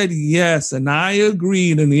I said yes and I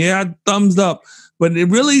agreed and I thumbs up, but it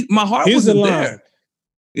really, my heart wasn't there.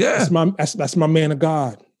 Yeah, that's my man of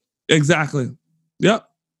God. Exactly. Yep.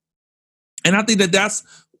 And I think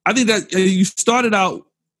that you started out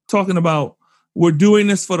talking about we're doing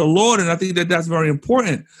this for the Lord, and I think that that's very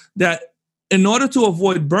important. That in order to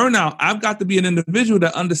avoid burnout, I've got to be an individual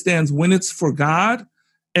that understands when it's for God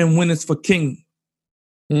and when it's for King.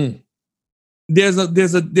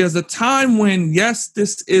 there's a time when, yes,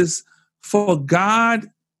 this is for God,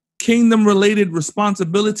 kingdom related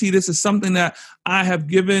responsibility. This is something that I have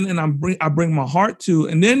given and I bring my heart to.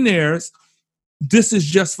 And then this is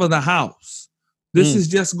just for the house. This is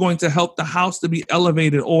just going to help the house to be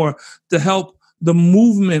elevated or to help the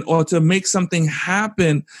movement or to make something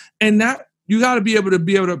happen. And that you got to be able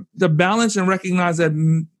to balance and recognize that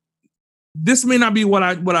this may not be what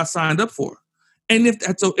I signed up for. And if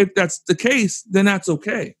that's the case, then that's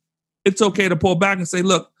okay. It's okay to pull back and say,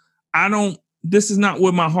 look, this is not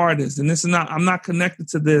where my heart is. And I'm not connected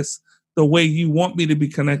to this the way you want me to be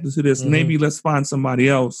connected to this. Mm-hmm. Maybe let's find somebody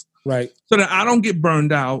else. Right. So that I don't get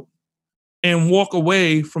burned out and walk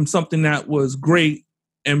away from something that was great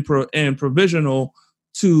and provisional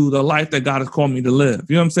to the life that God has called me to live.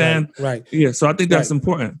 You know what I'm saying? Right. Yeah. So I think that's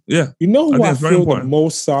important. Yeah. You know who I feel the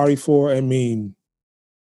most sorry for?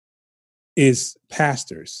 Is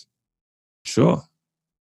pastors. Sure.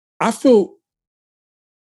 I feel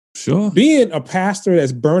sure being a pastor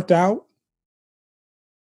that's burnt out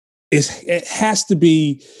it has to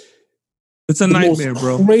be it's a nightmare,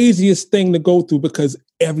 bro. Craziest thing to go through because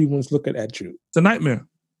everyone's looking at you. It's a nightmare.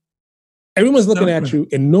 Everyone's looking at you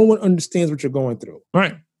and no one understands what you're going through.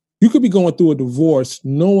 Right. You could be going through a divorce.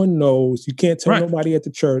 No one knows. You can't tell nobody at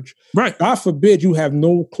the church. Right. God forbid you have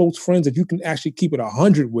no close friends that you can actually keep it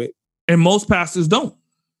 100 with. And most pastors don't.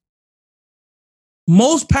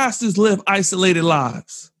 Most pastors live isolated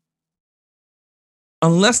lives.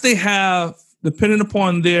 Unless they have, depending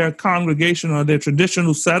upon their congregation or their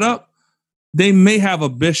traditional setup, they may have a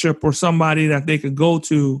bishop or somebody that they could go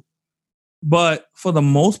to. But for the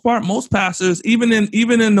most part, most pastors, even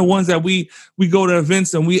in the ones that we go to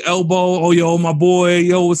events and we elbow, oh, yo, my boy,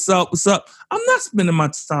 yo, what's up? I'm not spending my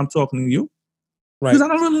time talking to you. Right. Because I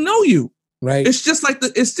don't really know you. Right. It's just like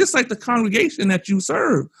the congregation that you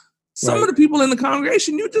serve. Some of the people in the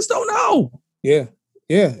congregation you just don't know. Yeah,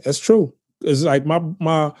 that's true. It's like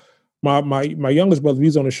my youngest brother,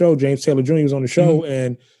 he's on the show, James Taylor Jr. was on the show,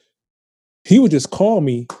 and he would just call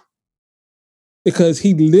me because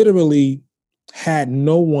he literally had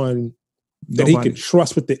no one that he could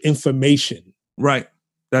trust with the information. Right.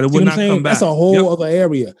 That it would not come back. That's a whole other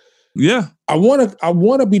area. Yeah. I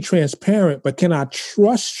want to be transparent, but can I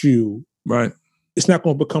trust you? Right. It's not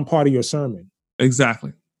going to become part of your sermon.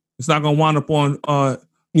 Exactly. It's not going to wind up on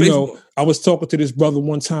Facebook. I was talking to this brother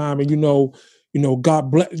one time and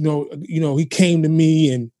God bless, he came to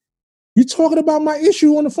me and you talking about my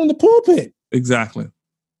issue from the pulpit. Exactly.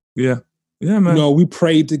 Yeah. Yeah, man. We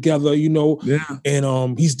prayed together,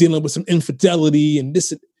 and he's dealing with some infidelity and this.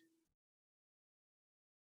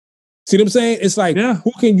 See what I'm saying? It's like,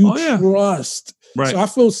 who can you trust? Right. So I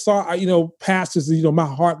feel sorry, pastors, my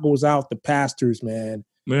heart goes out to pastors, man.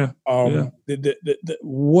 Yeah.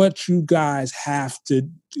 What you guys have to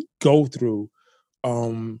go through.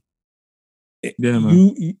 Man.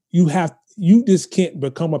 You just can't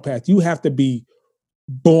become a pastor. You have to be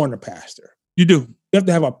born a pastor. You do. You have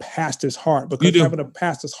to have a pastor's heart because having a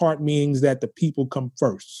pastor's heart means that the people come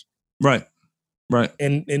first. Right. Right.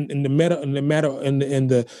 And the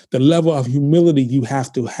level of humility you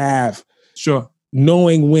have to have. Sure.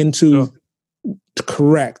 Knowing when to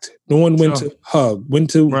correct, knowing when to hug, when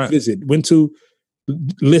to visit, when to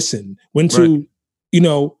listen, when to,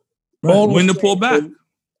 when to pull back.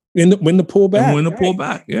 When to pull back. And when to pull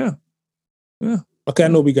back. Yeah. Yeah. Okay, I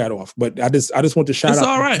know we got off, but I just want to shout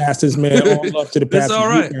out to the pastors, man. All love to the pastors. It's all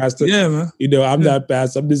right. Pastor. Yeah, man. I'm not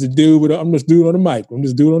pastor. I'm just a dude, but I'm just dude on the mic.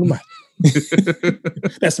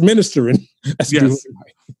 That's ministering. That's dude on the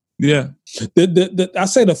mic. Yeah. I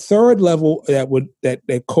say the third level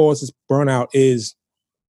that causes burnout is,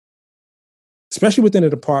 especially within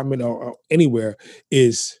a department or anywhere,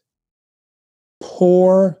 is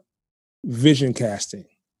poor vision casting.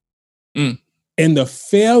 And the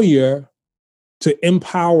failure to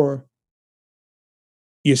empower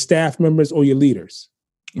your staff members or your leaders.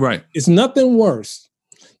 Right. It's nothing worse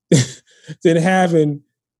than having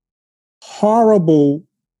horrible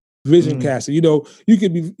vision casting. You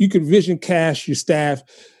could vision cast your staff.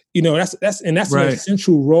 That's an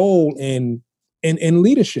essential role in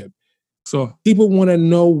leadership. So people want to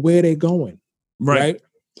know where they're going. Right.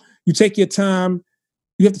 You take your time.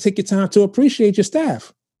 You have to take your time to appreciate your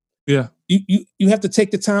staff. Yeah. You have to take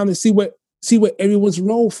the time to see what everyone's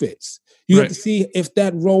role fits. You have to see if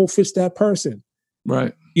that role fits that person.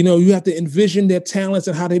 Right. You have to envision their talents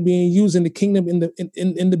and how they're being used in the kingdom, in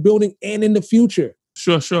the building and in the future.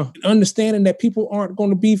 Sure. And understanding that people aren't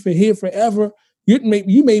going to be here forever.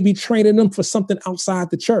 You may be training them for something outside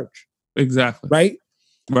the church. Exactly. Right.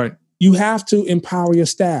 Right. You have to empower your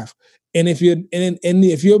staff. And if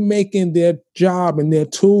you're making their job and their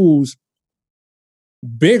tools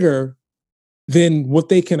bigger than what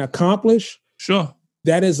they can accomplish, sure,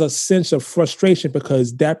 that is a sense of frustration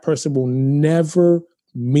because that person will never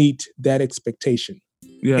meet that expectation.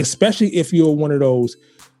 Yeah. Especially if you're one of those,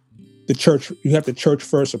 you have the church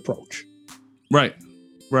first approach. Right.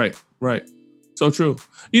 So true.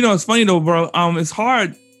 It's funny though, bro. It's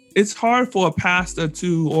hard for a pastor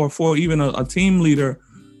or for even a team leader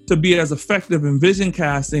to be as effective in vision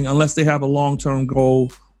casting unless they have a long-term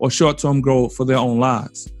goal or short-term goal for their own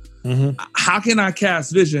lives. Mm-hmm. How can I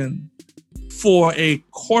cast vision for a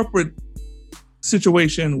corporate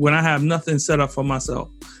situation when I have nothing set up for myself?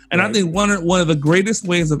 And right. I think one of the greatest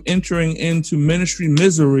ways of entering into ministry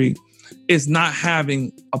misery is not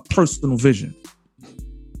having a personal vision.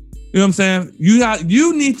 You know what I'm saying?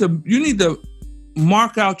 You need to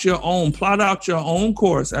plot out your own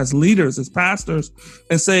course as leaders, as pastors,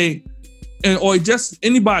 and say, or just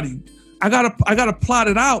anybody, I gotta plot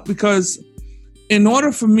it out, because in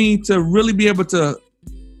order for me to really be able to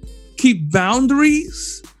keep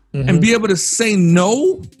boundaries and be able to say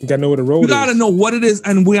no, you gotta know what the road is. You gotta know what it is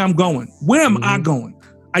and where I'm going. Where am I going?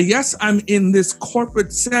 Yes, I'm in this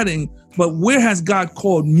corporate setting, but where has God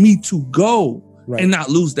called me to go? Right. And not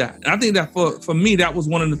lose that. And I think that for me, that was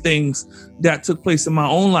one of the things that took place in my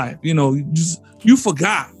own life. You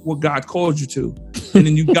forgot what God called you to, and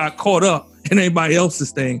then you got caught up in everybody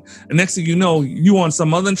else's thing. And next thing you know, you on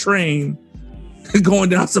some other train going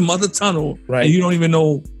down some other tunnel, right? And you don't even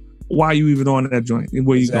know why you even on that joint and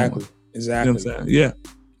where you going. Exactly. You know what I'm saying? Yeah.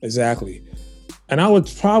 Exactly. And I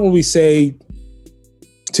would probably say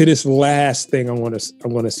to this last thing I'm going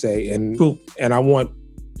to say, and cool. And I want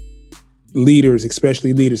leaders,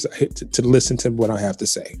 especially leaders, to listen to what I have to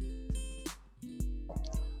say.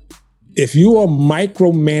 If you are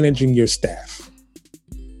micromanaging your staff,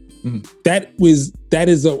 that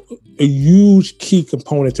is a huge key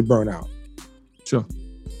component to burnout. Sure.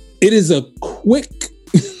 It is a quick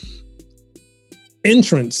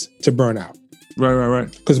entrance to burnout. Right.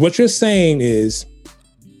 Because what you're saying is,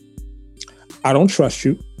 I don't trust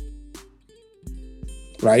you.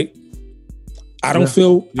 Right? I don't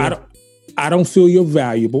feel you're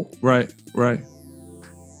valuable. Right.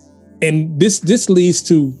 And this leads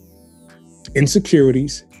to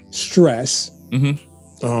insecurities, stress,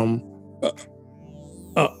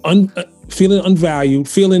 feeling unvalued,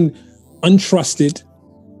 feeling untrusted.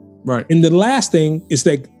 Right. And the last thing is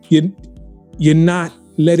that you're not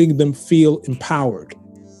letting them feel empowered.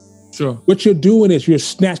 Sure. What you're doing is you're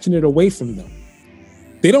snatching it away from them.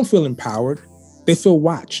 They don't feel empowered. They feel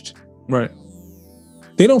watched. Right.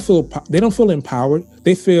 They don't feel empowered.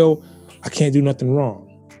 They feel, I can't do nothing wrong.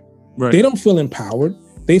 Right. They don't feel empowered.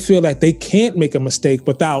 They feel like they can't make a mistake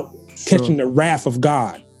without catching the wrath of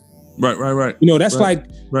God. Right. That's like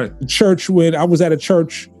church. When I was at a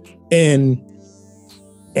church and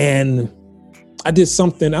I did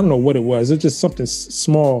something, I don't know what it was. It's just something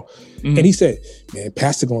small. And he said, man,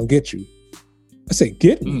 pastor gonna get you. I said,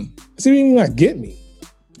 get me? I said, what do you mean by get me?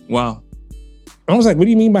 Wow. I was like, what do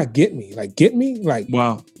you mean by get me? Like, get me? Like,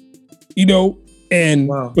 wow.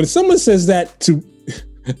 But if someone says that to,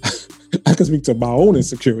 I can speak to my own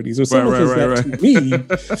insecurities. Or someone says that to me,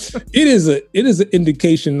 it is an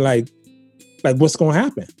indication like what's going to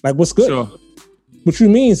happen? Like, what's good? Sure. What you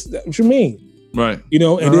mean? Right. And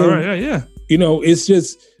then, yeah. It's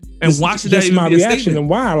just, and why should that even my be reaction? And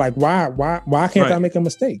why? Like, why can't I make a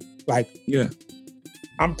mistake? Like, yeah,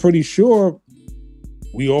 I'm pretty sure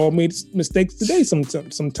we all made mistakes today,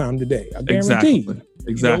 sometime today. I guarantee.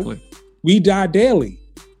 Exactly. We die daily.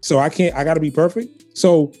 So I got to be perfect.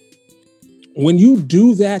 So when you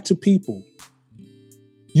do that to people,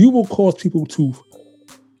 you will cause people to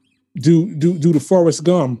do the Forrest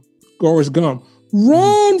Gump.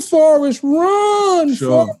 Run, Forrest, run.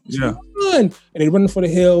 Sure. Forrest, run. And they run for the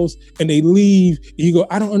hills and they leave. And you go,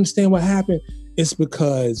 I don't understand what happened. It's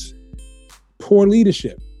because poor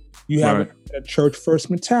leadership. You have a church first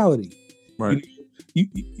mentality. Right.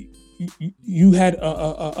 You had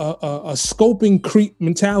a scoping creep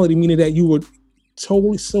mentality, meaning that you were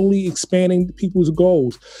solely expanding people's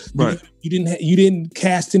goals. Right. You didn't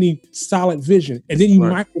cast any solid vision, and then you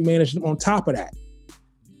micromanage them on top of that.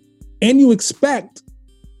 And you expect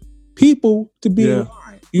people to be in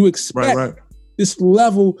line. You expect this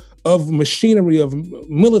level of machinery, of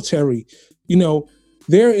military.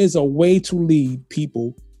 There is a way to lead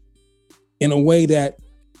people in a way that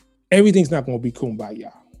everything's not going to be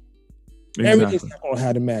kumbaya. Exactly. Everything's not going to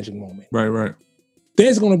have the magic moment. Right.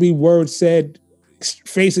 There's going to be words said,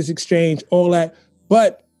 faces exchanged, all that.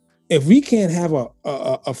 But if we can't have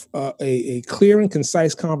a clear and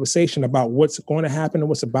concise conversation about what's going to happen and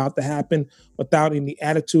what's about to happen without any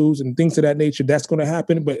attitudes and things of that nature, that's going to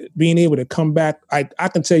happen. But being able to come back, I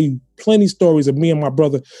can tell you plenty of stories of me and my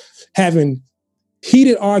brother having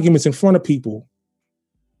heated arguments in front of people.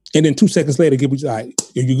 And then 2 seconds later, give me, like,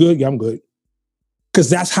 are you good? Yeah, I'm good. Because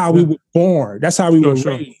that's how we were born. That's how we were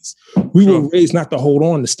raised. We were raised not to hold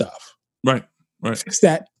on to stuff. Right. Fix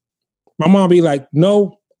that. My mom be like,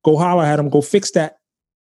 no, go holler at him, go fix that.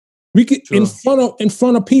 We could in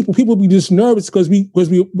front of people be just nervous because we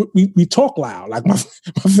talk loud. Like my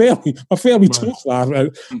family talks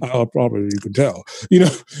loud. Probably you can tell.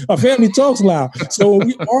 Our family talks loud. So when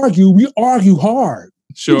we argue hard.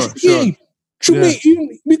 Sure. We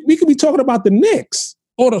could be talking about the Knicks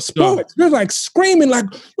or the sports. They're like screaming like,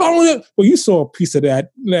 oh, well, you saw a piece of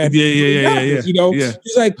that. Yeah.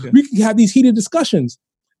 It's like we can have these heated discussions.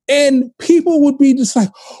 And people would be just like,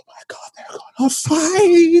 oh my God, they're going to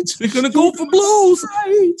fight. They're going to go for blows.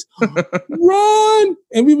 Run.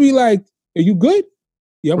 And we'd be like, are you good?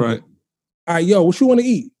 Yeah, I'm good. All right, yo, what you want to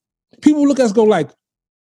eat? People look at us go like,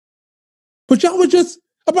 but y'all were just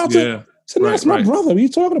about to. So that's my brother. What are you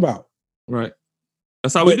talking about? Right.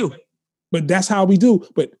 That's how we do. But that's how we do.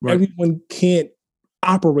 But everyone can't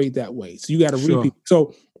operate that way. So you got to read people.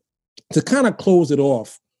 So to kind of close it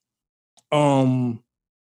off,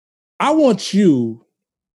 I want you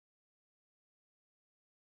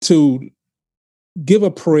to give a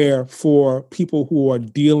prayer for people who are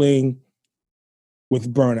dealing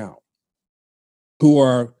with burnout, who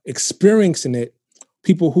are experiencing it,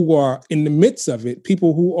 people who are in the midst of it,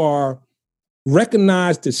 people who are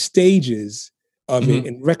recognize the stages of it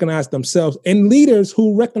and recognize themselves, and leaders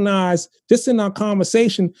who recognize just in our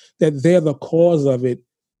conversation that they're the cause of it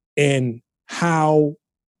and how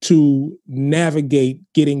to navigate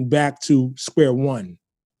getting back to square one.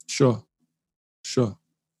 Sure. All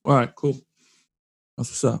right, cool.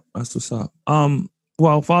 That's what's up.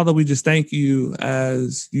 Well, Father, we just thank you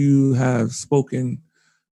as you have spoken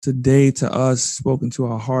today to us, spoken to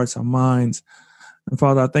our hearts, our minds. And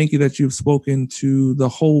Father, I thank you that you've spoken to the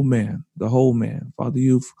whole man. Father,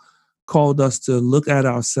 you've called us to look at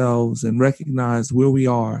ourselves and recognize where we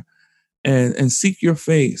are and seek your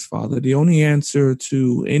face, Father. The only answer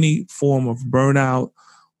to any form of burnout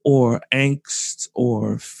or angst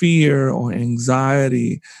or fear or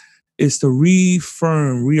anxiety is to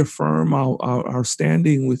reaffirm our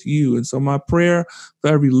standing with you. And so my prayer for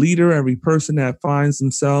every leader, every person that finds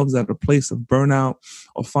themselves at a place of burnout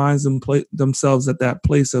or finds themselves at that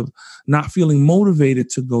place of not feeling motivated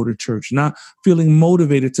to go to church, not feeling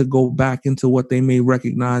motivated to go back into what they may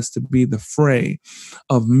recognize to be the fray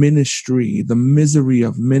of ministry, the misery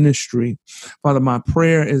of ministry. Father, my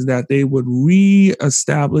prayer is that they would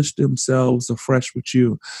reestablish themselves afresh with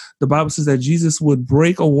you. The Bible says that Jesus would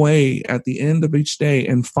break away at the end of each day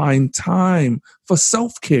and find time for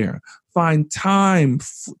self-care, find time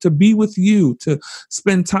to be with you, to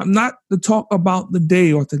spend time, not to talk about the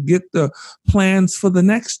day or to get the plans for the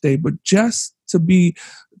next day, but just to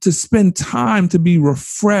spend time to be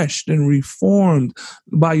refreshed and reformed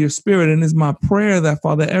by your Spirit. And it's my prayer that,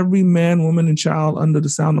 Father, every man, woman, and child under the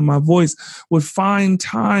sound of my voice would find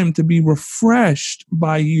time to be refreshed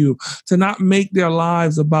by you, to not make their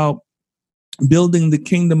lives about building the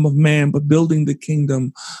kingdom of man, but building the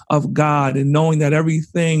kingdom of God, and knowing that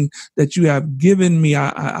everything that you have given me,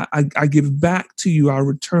 I give back to you. I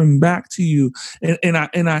return back to you, and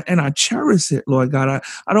I cherish it, Lord God.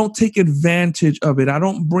 I don't take advantage of it. I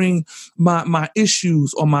don't bring my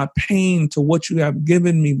issues or my pain to what you have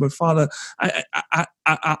given me. But Father,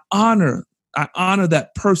 I honor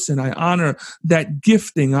that person. I honor that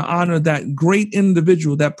gifting. I honor that great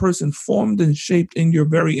individual, that person formed and shaped in your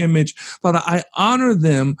very image. Father, I honor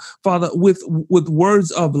them, Father, with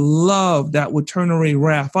words of love that would turn away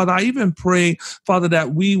wrath. Father, I even pray, Father,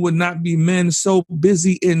 that we would not be men so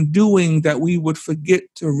busy in doing that we would forget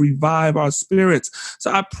to revive our spirits.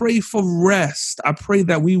 So I pray for rest. I pray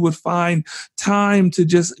that we would find time to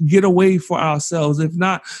just get away for ourselves. If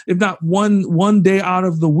not one day out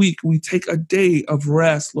of the week, we take a day of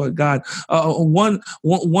rest, Lord God. One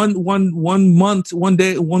month, one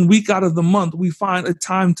day, 1 week out of the month, we find a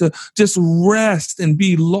time to just rest and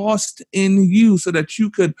be lost in you, so that you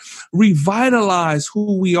could revitalize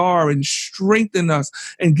who we are and strengthen us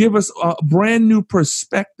and give us brand new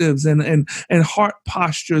perspectives and heart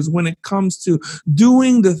postures when it comes to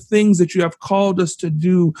doing the things that you have called us to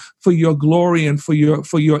do for your glory and for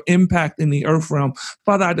your impact in the earth realm.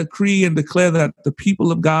 Father, I decree and declare that the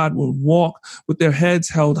people of God will walk walk with their heads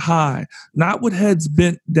held high, not with heads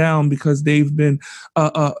bent down because they've been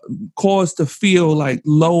caused to feel like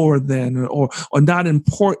lower than or not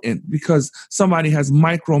important because somebody has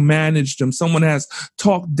micromanaged them, someone has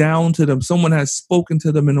talked down to them, someone has spoken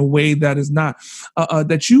to them in a way that is not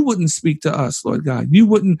that you wouldn't speak to us, Lord God. You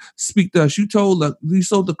wouldn't speak to us. You told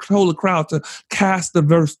the crowd to cast the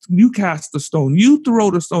verse. You cast the stone. You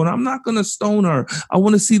throw the stone. I'm not going to stone her. I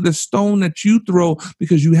want to see the stone that you throw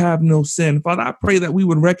because you have no sin. Father, I pray that we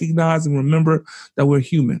would recognize and remember that we're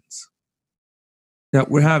humans, that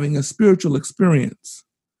we're having a spiritual experience.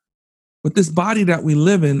 But this body that we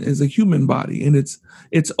live in is a human body, and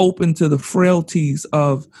it's open to the frailties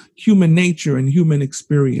of human nature and human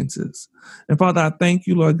experiences. And Father, I thank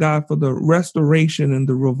you, Lord God, for the restoration and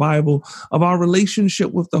the revival of our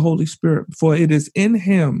relationship with the Holy Spirit. For it is in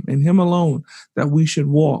Him and Him alone that we should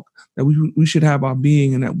walk, that we should have our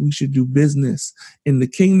being, and that we should do business in the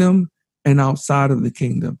kingdom and outside of the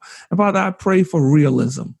kingdom. And Father, I pray for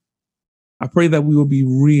realism. I pray that we will be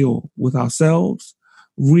real with ourselves,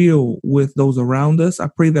 real with those around us. I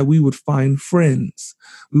pray that we would find friends,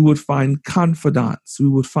 we would find confidants, we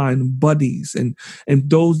would find buddies, and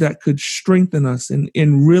those that could strengthen us and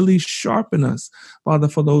really sharpen us, Father,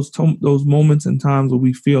 for those moments and times where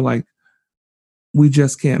we feel like we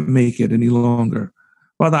just can't make it any longer.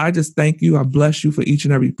 Father, I just thank you. I bless you for each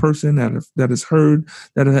and every person that has heard,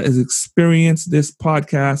 that has experienced this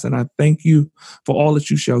podcast. And I thank you for all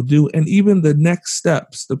that you shall do. And even the next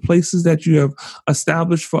steps, the places that you have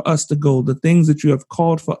established for us to go, the things that you have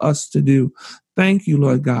called for us to do. Thank you,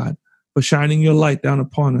 Lord God, for shining your light down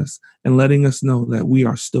upon us and letting us know that we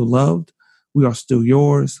are still loved, we are still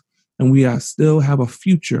yours, and we still have a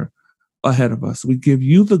future ahead of us. We give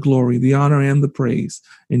you the glory, the honor, and the praise.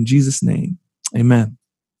 In Jesus' name, amen.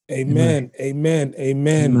 Amen. Amen.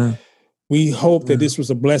 Amen. Amen. We hope that this was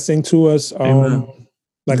a blessing to us.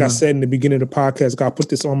 Like I said in the beginning of the podcast, God put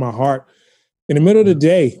this on my heart in the middle of the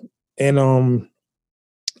day, and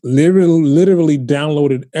literally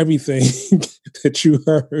downloaded everything that you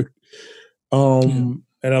heard, and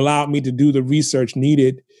allowed me to do the research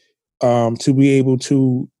needed to be able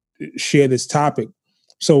to share this topic.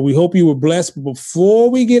 So we hope you were blessed. But before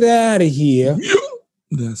we get out of here,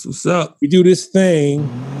 that's what's up. We do this thing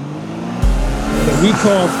that we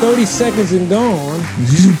call 30 Seconds and Gone.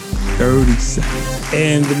 30 seconds.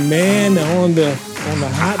 And the man on the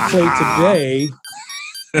hot plate today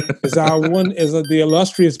is the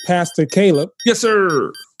illustrious Pastor Caleb. Yes,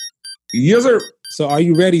 sir. Yes, sir. So are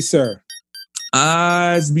you ready, sir?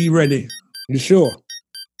 Eyes be ready. You sure?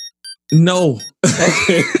 No.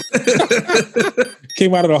 Okay.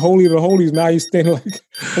 Came out of the Holy of the Holies. Now you're standing like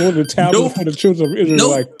holding the tablet for the children of Israel.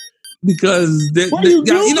 Nope. Like, because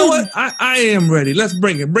you know what? I am ready. Let's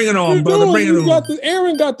bring it. Bring it on, brother. Bring it on.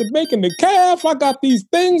 Aaron got the bacon, the calf. I got these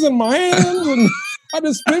things in my hands, and I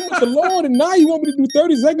just spent with the Lord. And now you want me to do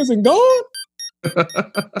 30 seconds and gone?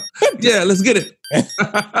 Yeah, let's get it.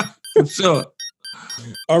 For sure.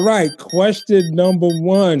 All right. Question number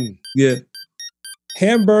 1. Yeah.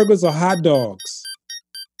 Hamburgers or hot dogs?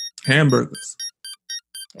 Hamburgers.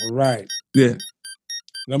 All right. Yeah.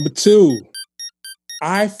 Number 2,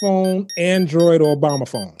 iPhone, Android, or Obama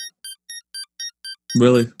phone?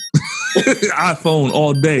 Really? iPhone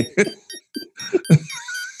all day.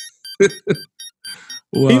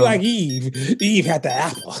 Wow. He like Eve. Eve had the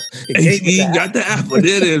apple. Eve got the apple.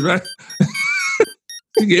 There it is, right?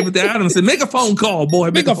 She gave it to Adam and said, make a phone call,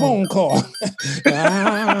 boy. Make a phone call.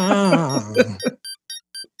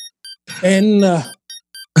 And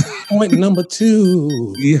point number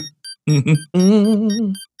 2. Yeah.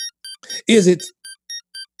 Is it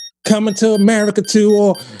Coming to America 2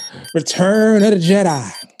 or Return of the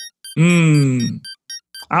Jedi?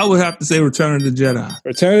 I would have to say Return of the Jedi.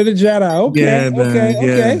 Return of the Jedi. Okay. Yeah, man.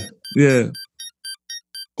 Okay. Yeah.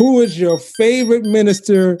 Who is your favorite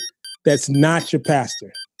minister that's not your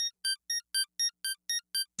pastor?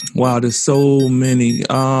 Wow, there's so many.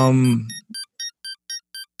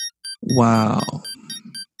 Wow.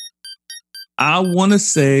 I want to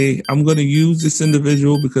say I'm going to use this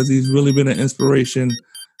individual because he's really been an inspiration.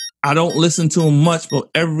 I don't listen to him much, but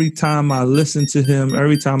every time I listen to him,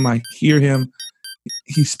 every time I hear him,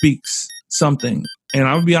 he speaks something. And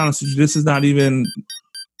I'll be honest with you, this is not even,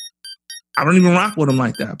 I don't even rock with him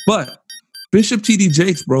like that. But Bishop T.D.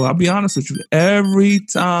 Jakes, bro, I'll be honest with you, every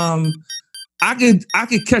time I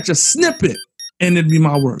could catch a snippet and it'd be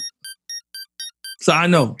my work. So I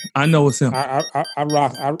know it's him. I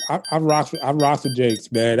rock with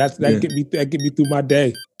Jakes, man. That get me through my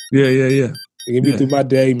day. Yeah. It get me through my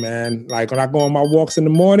day, man. Like when I go on my walks in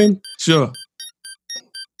the morning. Sure.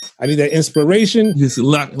 I need that inspiration. Just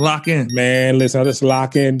lock in. Man, listen, I'll just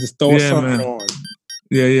lock in. Just throw something on.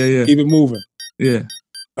 Yeah. Keep it moving. Yeah.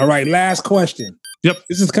 All right, last question. Yep.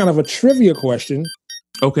 This is kind of a trivia question.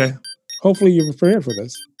 Okay. Hopefully you're prepared for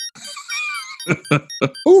this.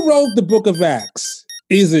 Who wrote the book of Acts?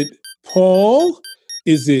 Is it Paul?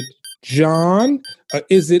 Is it John? Or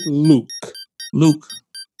is it Luke? Luke.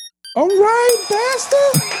 All right, Pastor.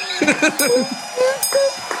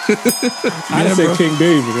 I didn't say King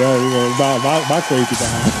David. My crazy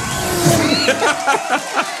behind.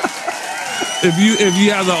 If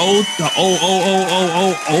you have the old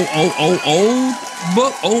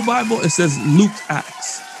book, old Bible, it says Luke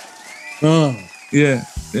Acts. Yeah.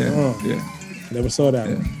 Never saw that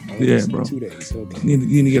one. Yeah, bro. 2 days. Okay. You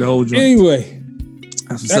need to get an old joint. Anyway,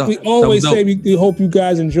 like we always say, we hope you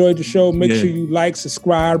guys enjoyed the show. Make sure you like,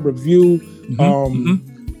 subscribe, review,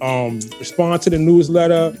 respond to the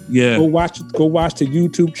newsletter. Yeah. Go watch the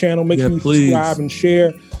YouTube channel. Make sure you subscribe and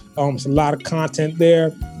share. There's a lot of content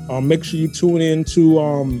there. Make sure you tune in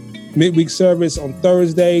to midweek service on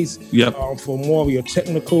Thursdays. Yep. For more of your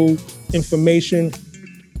technical information.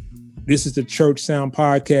 This is the Church Sound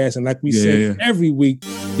Podcast, and like we say every week,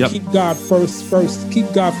 keep God first.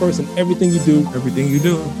 Keep God first in everything you do. Everything you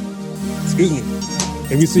do. Excuse me.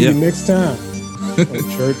 And we see you next time on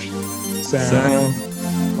Church Sound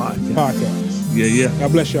Podcast. Yeah.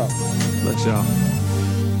 God bless y'all. Bless y'all.